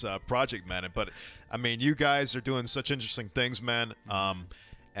with this project, man. But, I mean, you guys are doing such interesting things, man.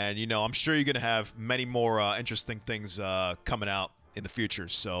 And, I'm sure you're going to have many more interesting things coming out in the future.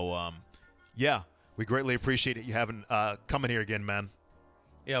 So, yeah, we greatly appreciate it, you having coming here again, man.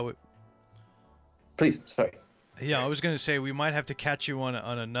 Yeah. Please, sorry. Yeah, I was going to say we might have to catch you on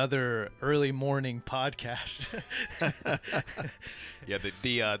another early morning podcast. Yeah, the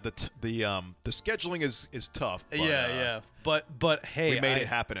scheduling is tough. But, yeah. But hey, we made it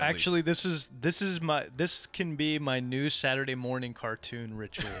happen. Actually, this can be my new Saturday morning cartoon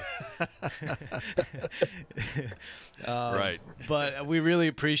ritual. Right. But we really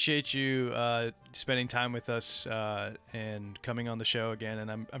appreciate you spending time with us and coming on the show again.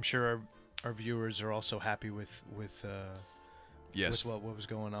 And I'm sure our viewers are also happy with yes, with what was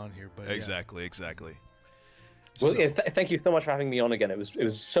going on here. But exactly. Well, yeah, thank you so much for having me on again. It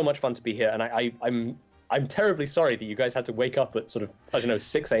was so much fun to be here, and I'm terribly sorry that you guys had to wake up at sort of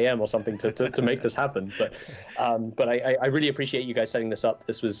 6 a.m. or something to make this happen. But I really appreciate you guys setting this up.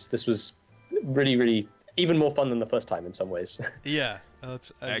 This was really even more fun than the first time in some ways. Yeah,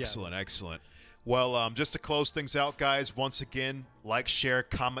 that's excellent. Well, just to close things out, guys, once again, like, share,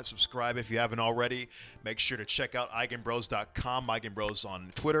 comment, subscribe if you haven't already. Make sure to check out Eigenbros.com, Eigenbros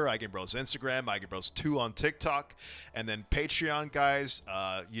on Twitter, Eigenbros Instagram, Eigenbros2 on TikTok, and then Patreon, guys.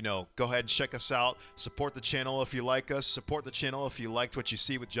 Go ahead and check us out. Support the channel if you like us. Support the channel if you liked what you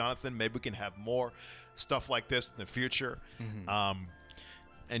see with Jonathan. Maybe we can have more stuff like this in the future. Mm-hmm.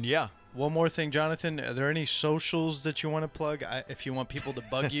 And yeah. One more thing, Jonathan. Are there any socials that you want to plug? If you want people to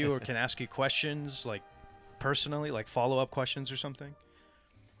bug you or can ask you questions, like personally, like follow-up questions or something?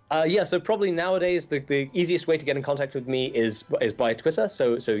 Yeah, so probably nowadays the easiest way to get in contact with me is by Twitter.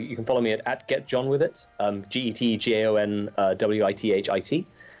 So you can follow me at GetJohnWithIt,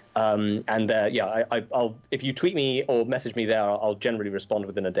 GetJonWithIt. I'll if you tweet me or message me there, I'll generally respond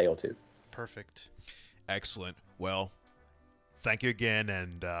within a day or two. Perfect. Excellent. Well, thank you again,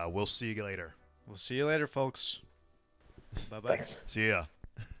 and we'll see you later. We'll see you later, folks. Bye-bye. Thanks. See ya.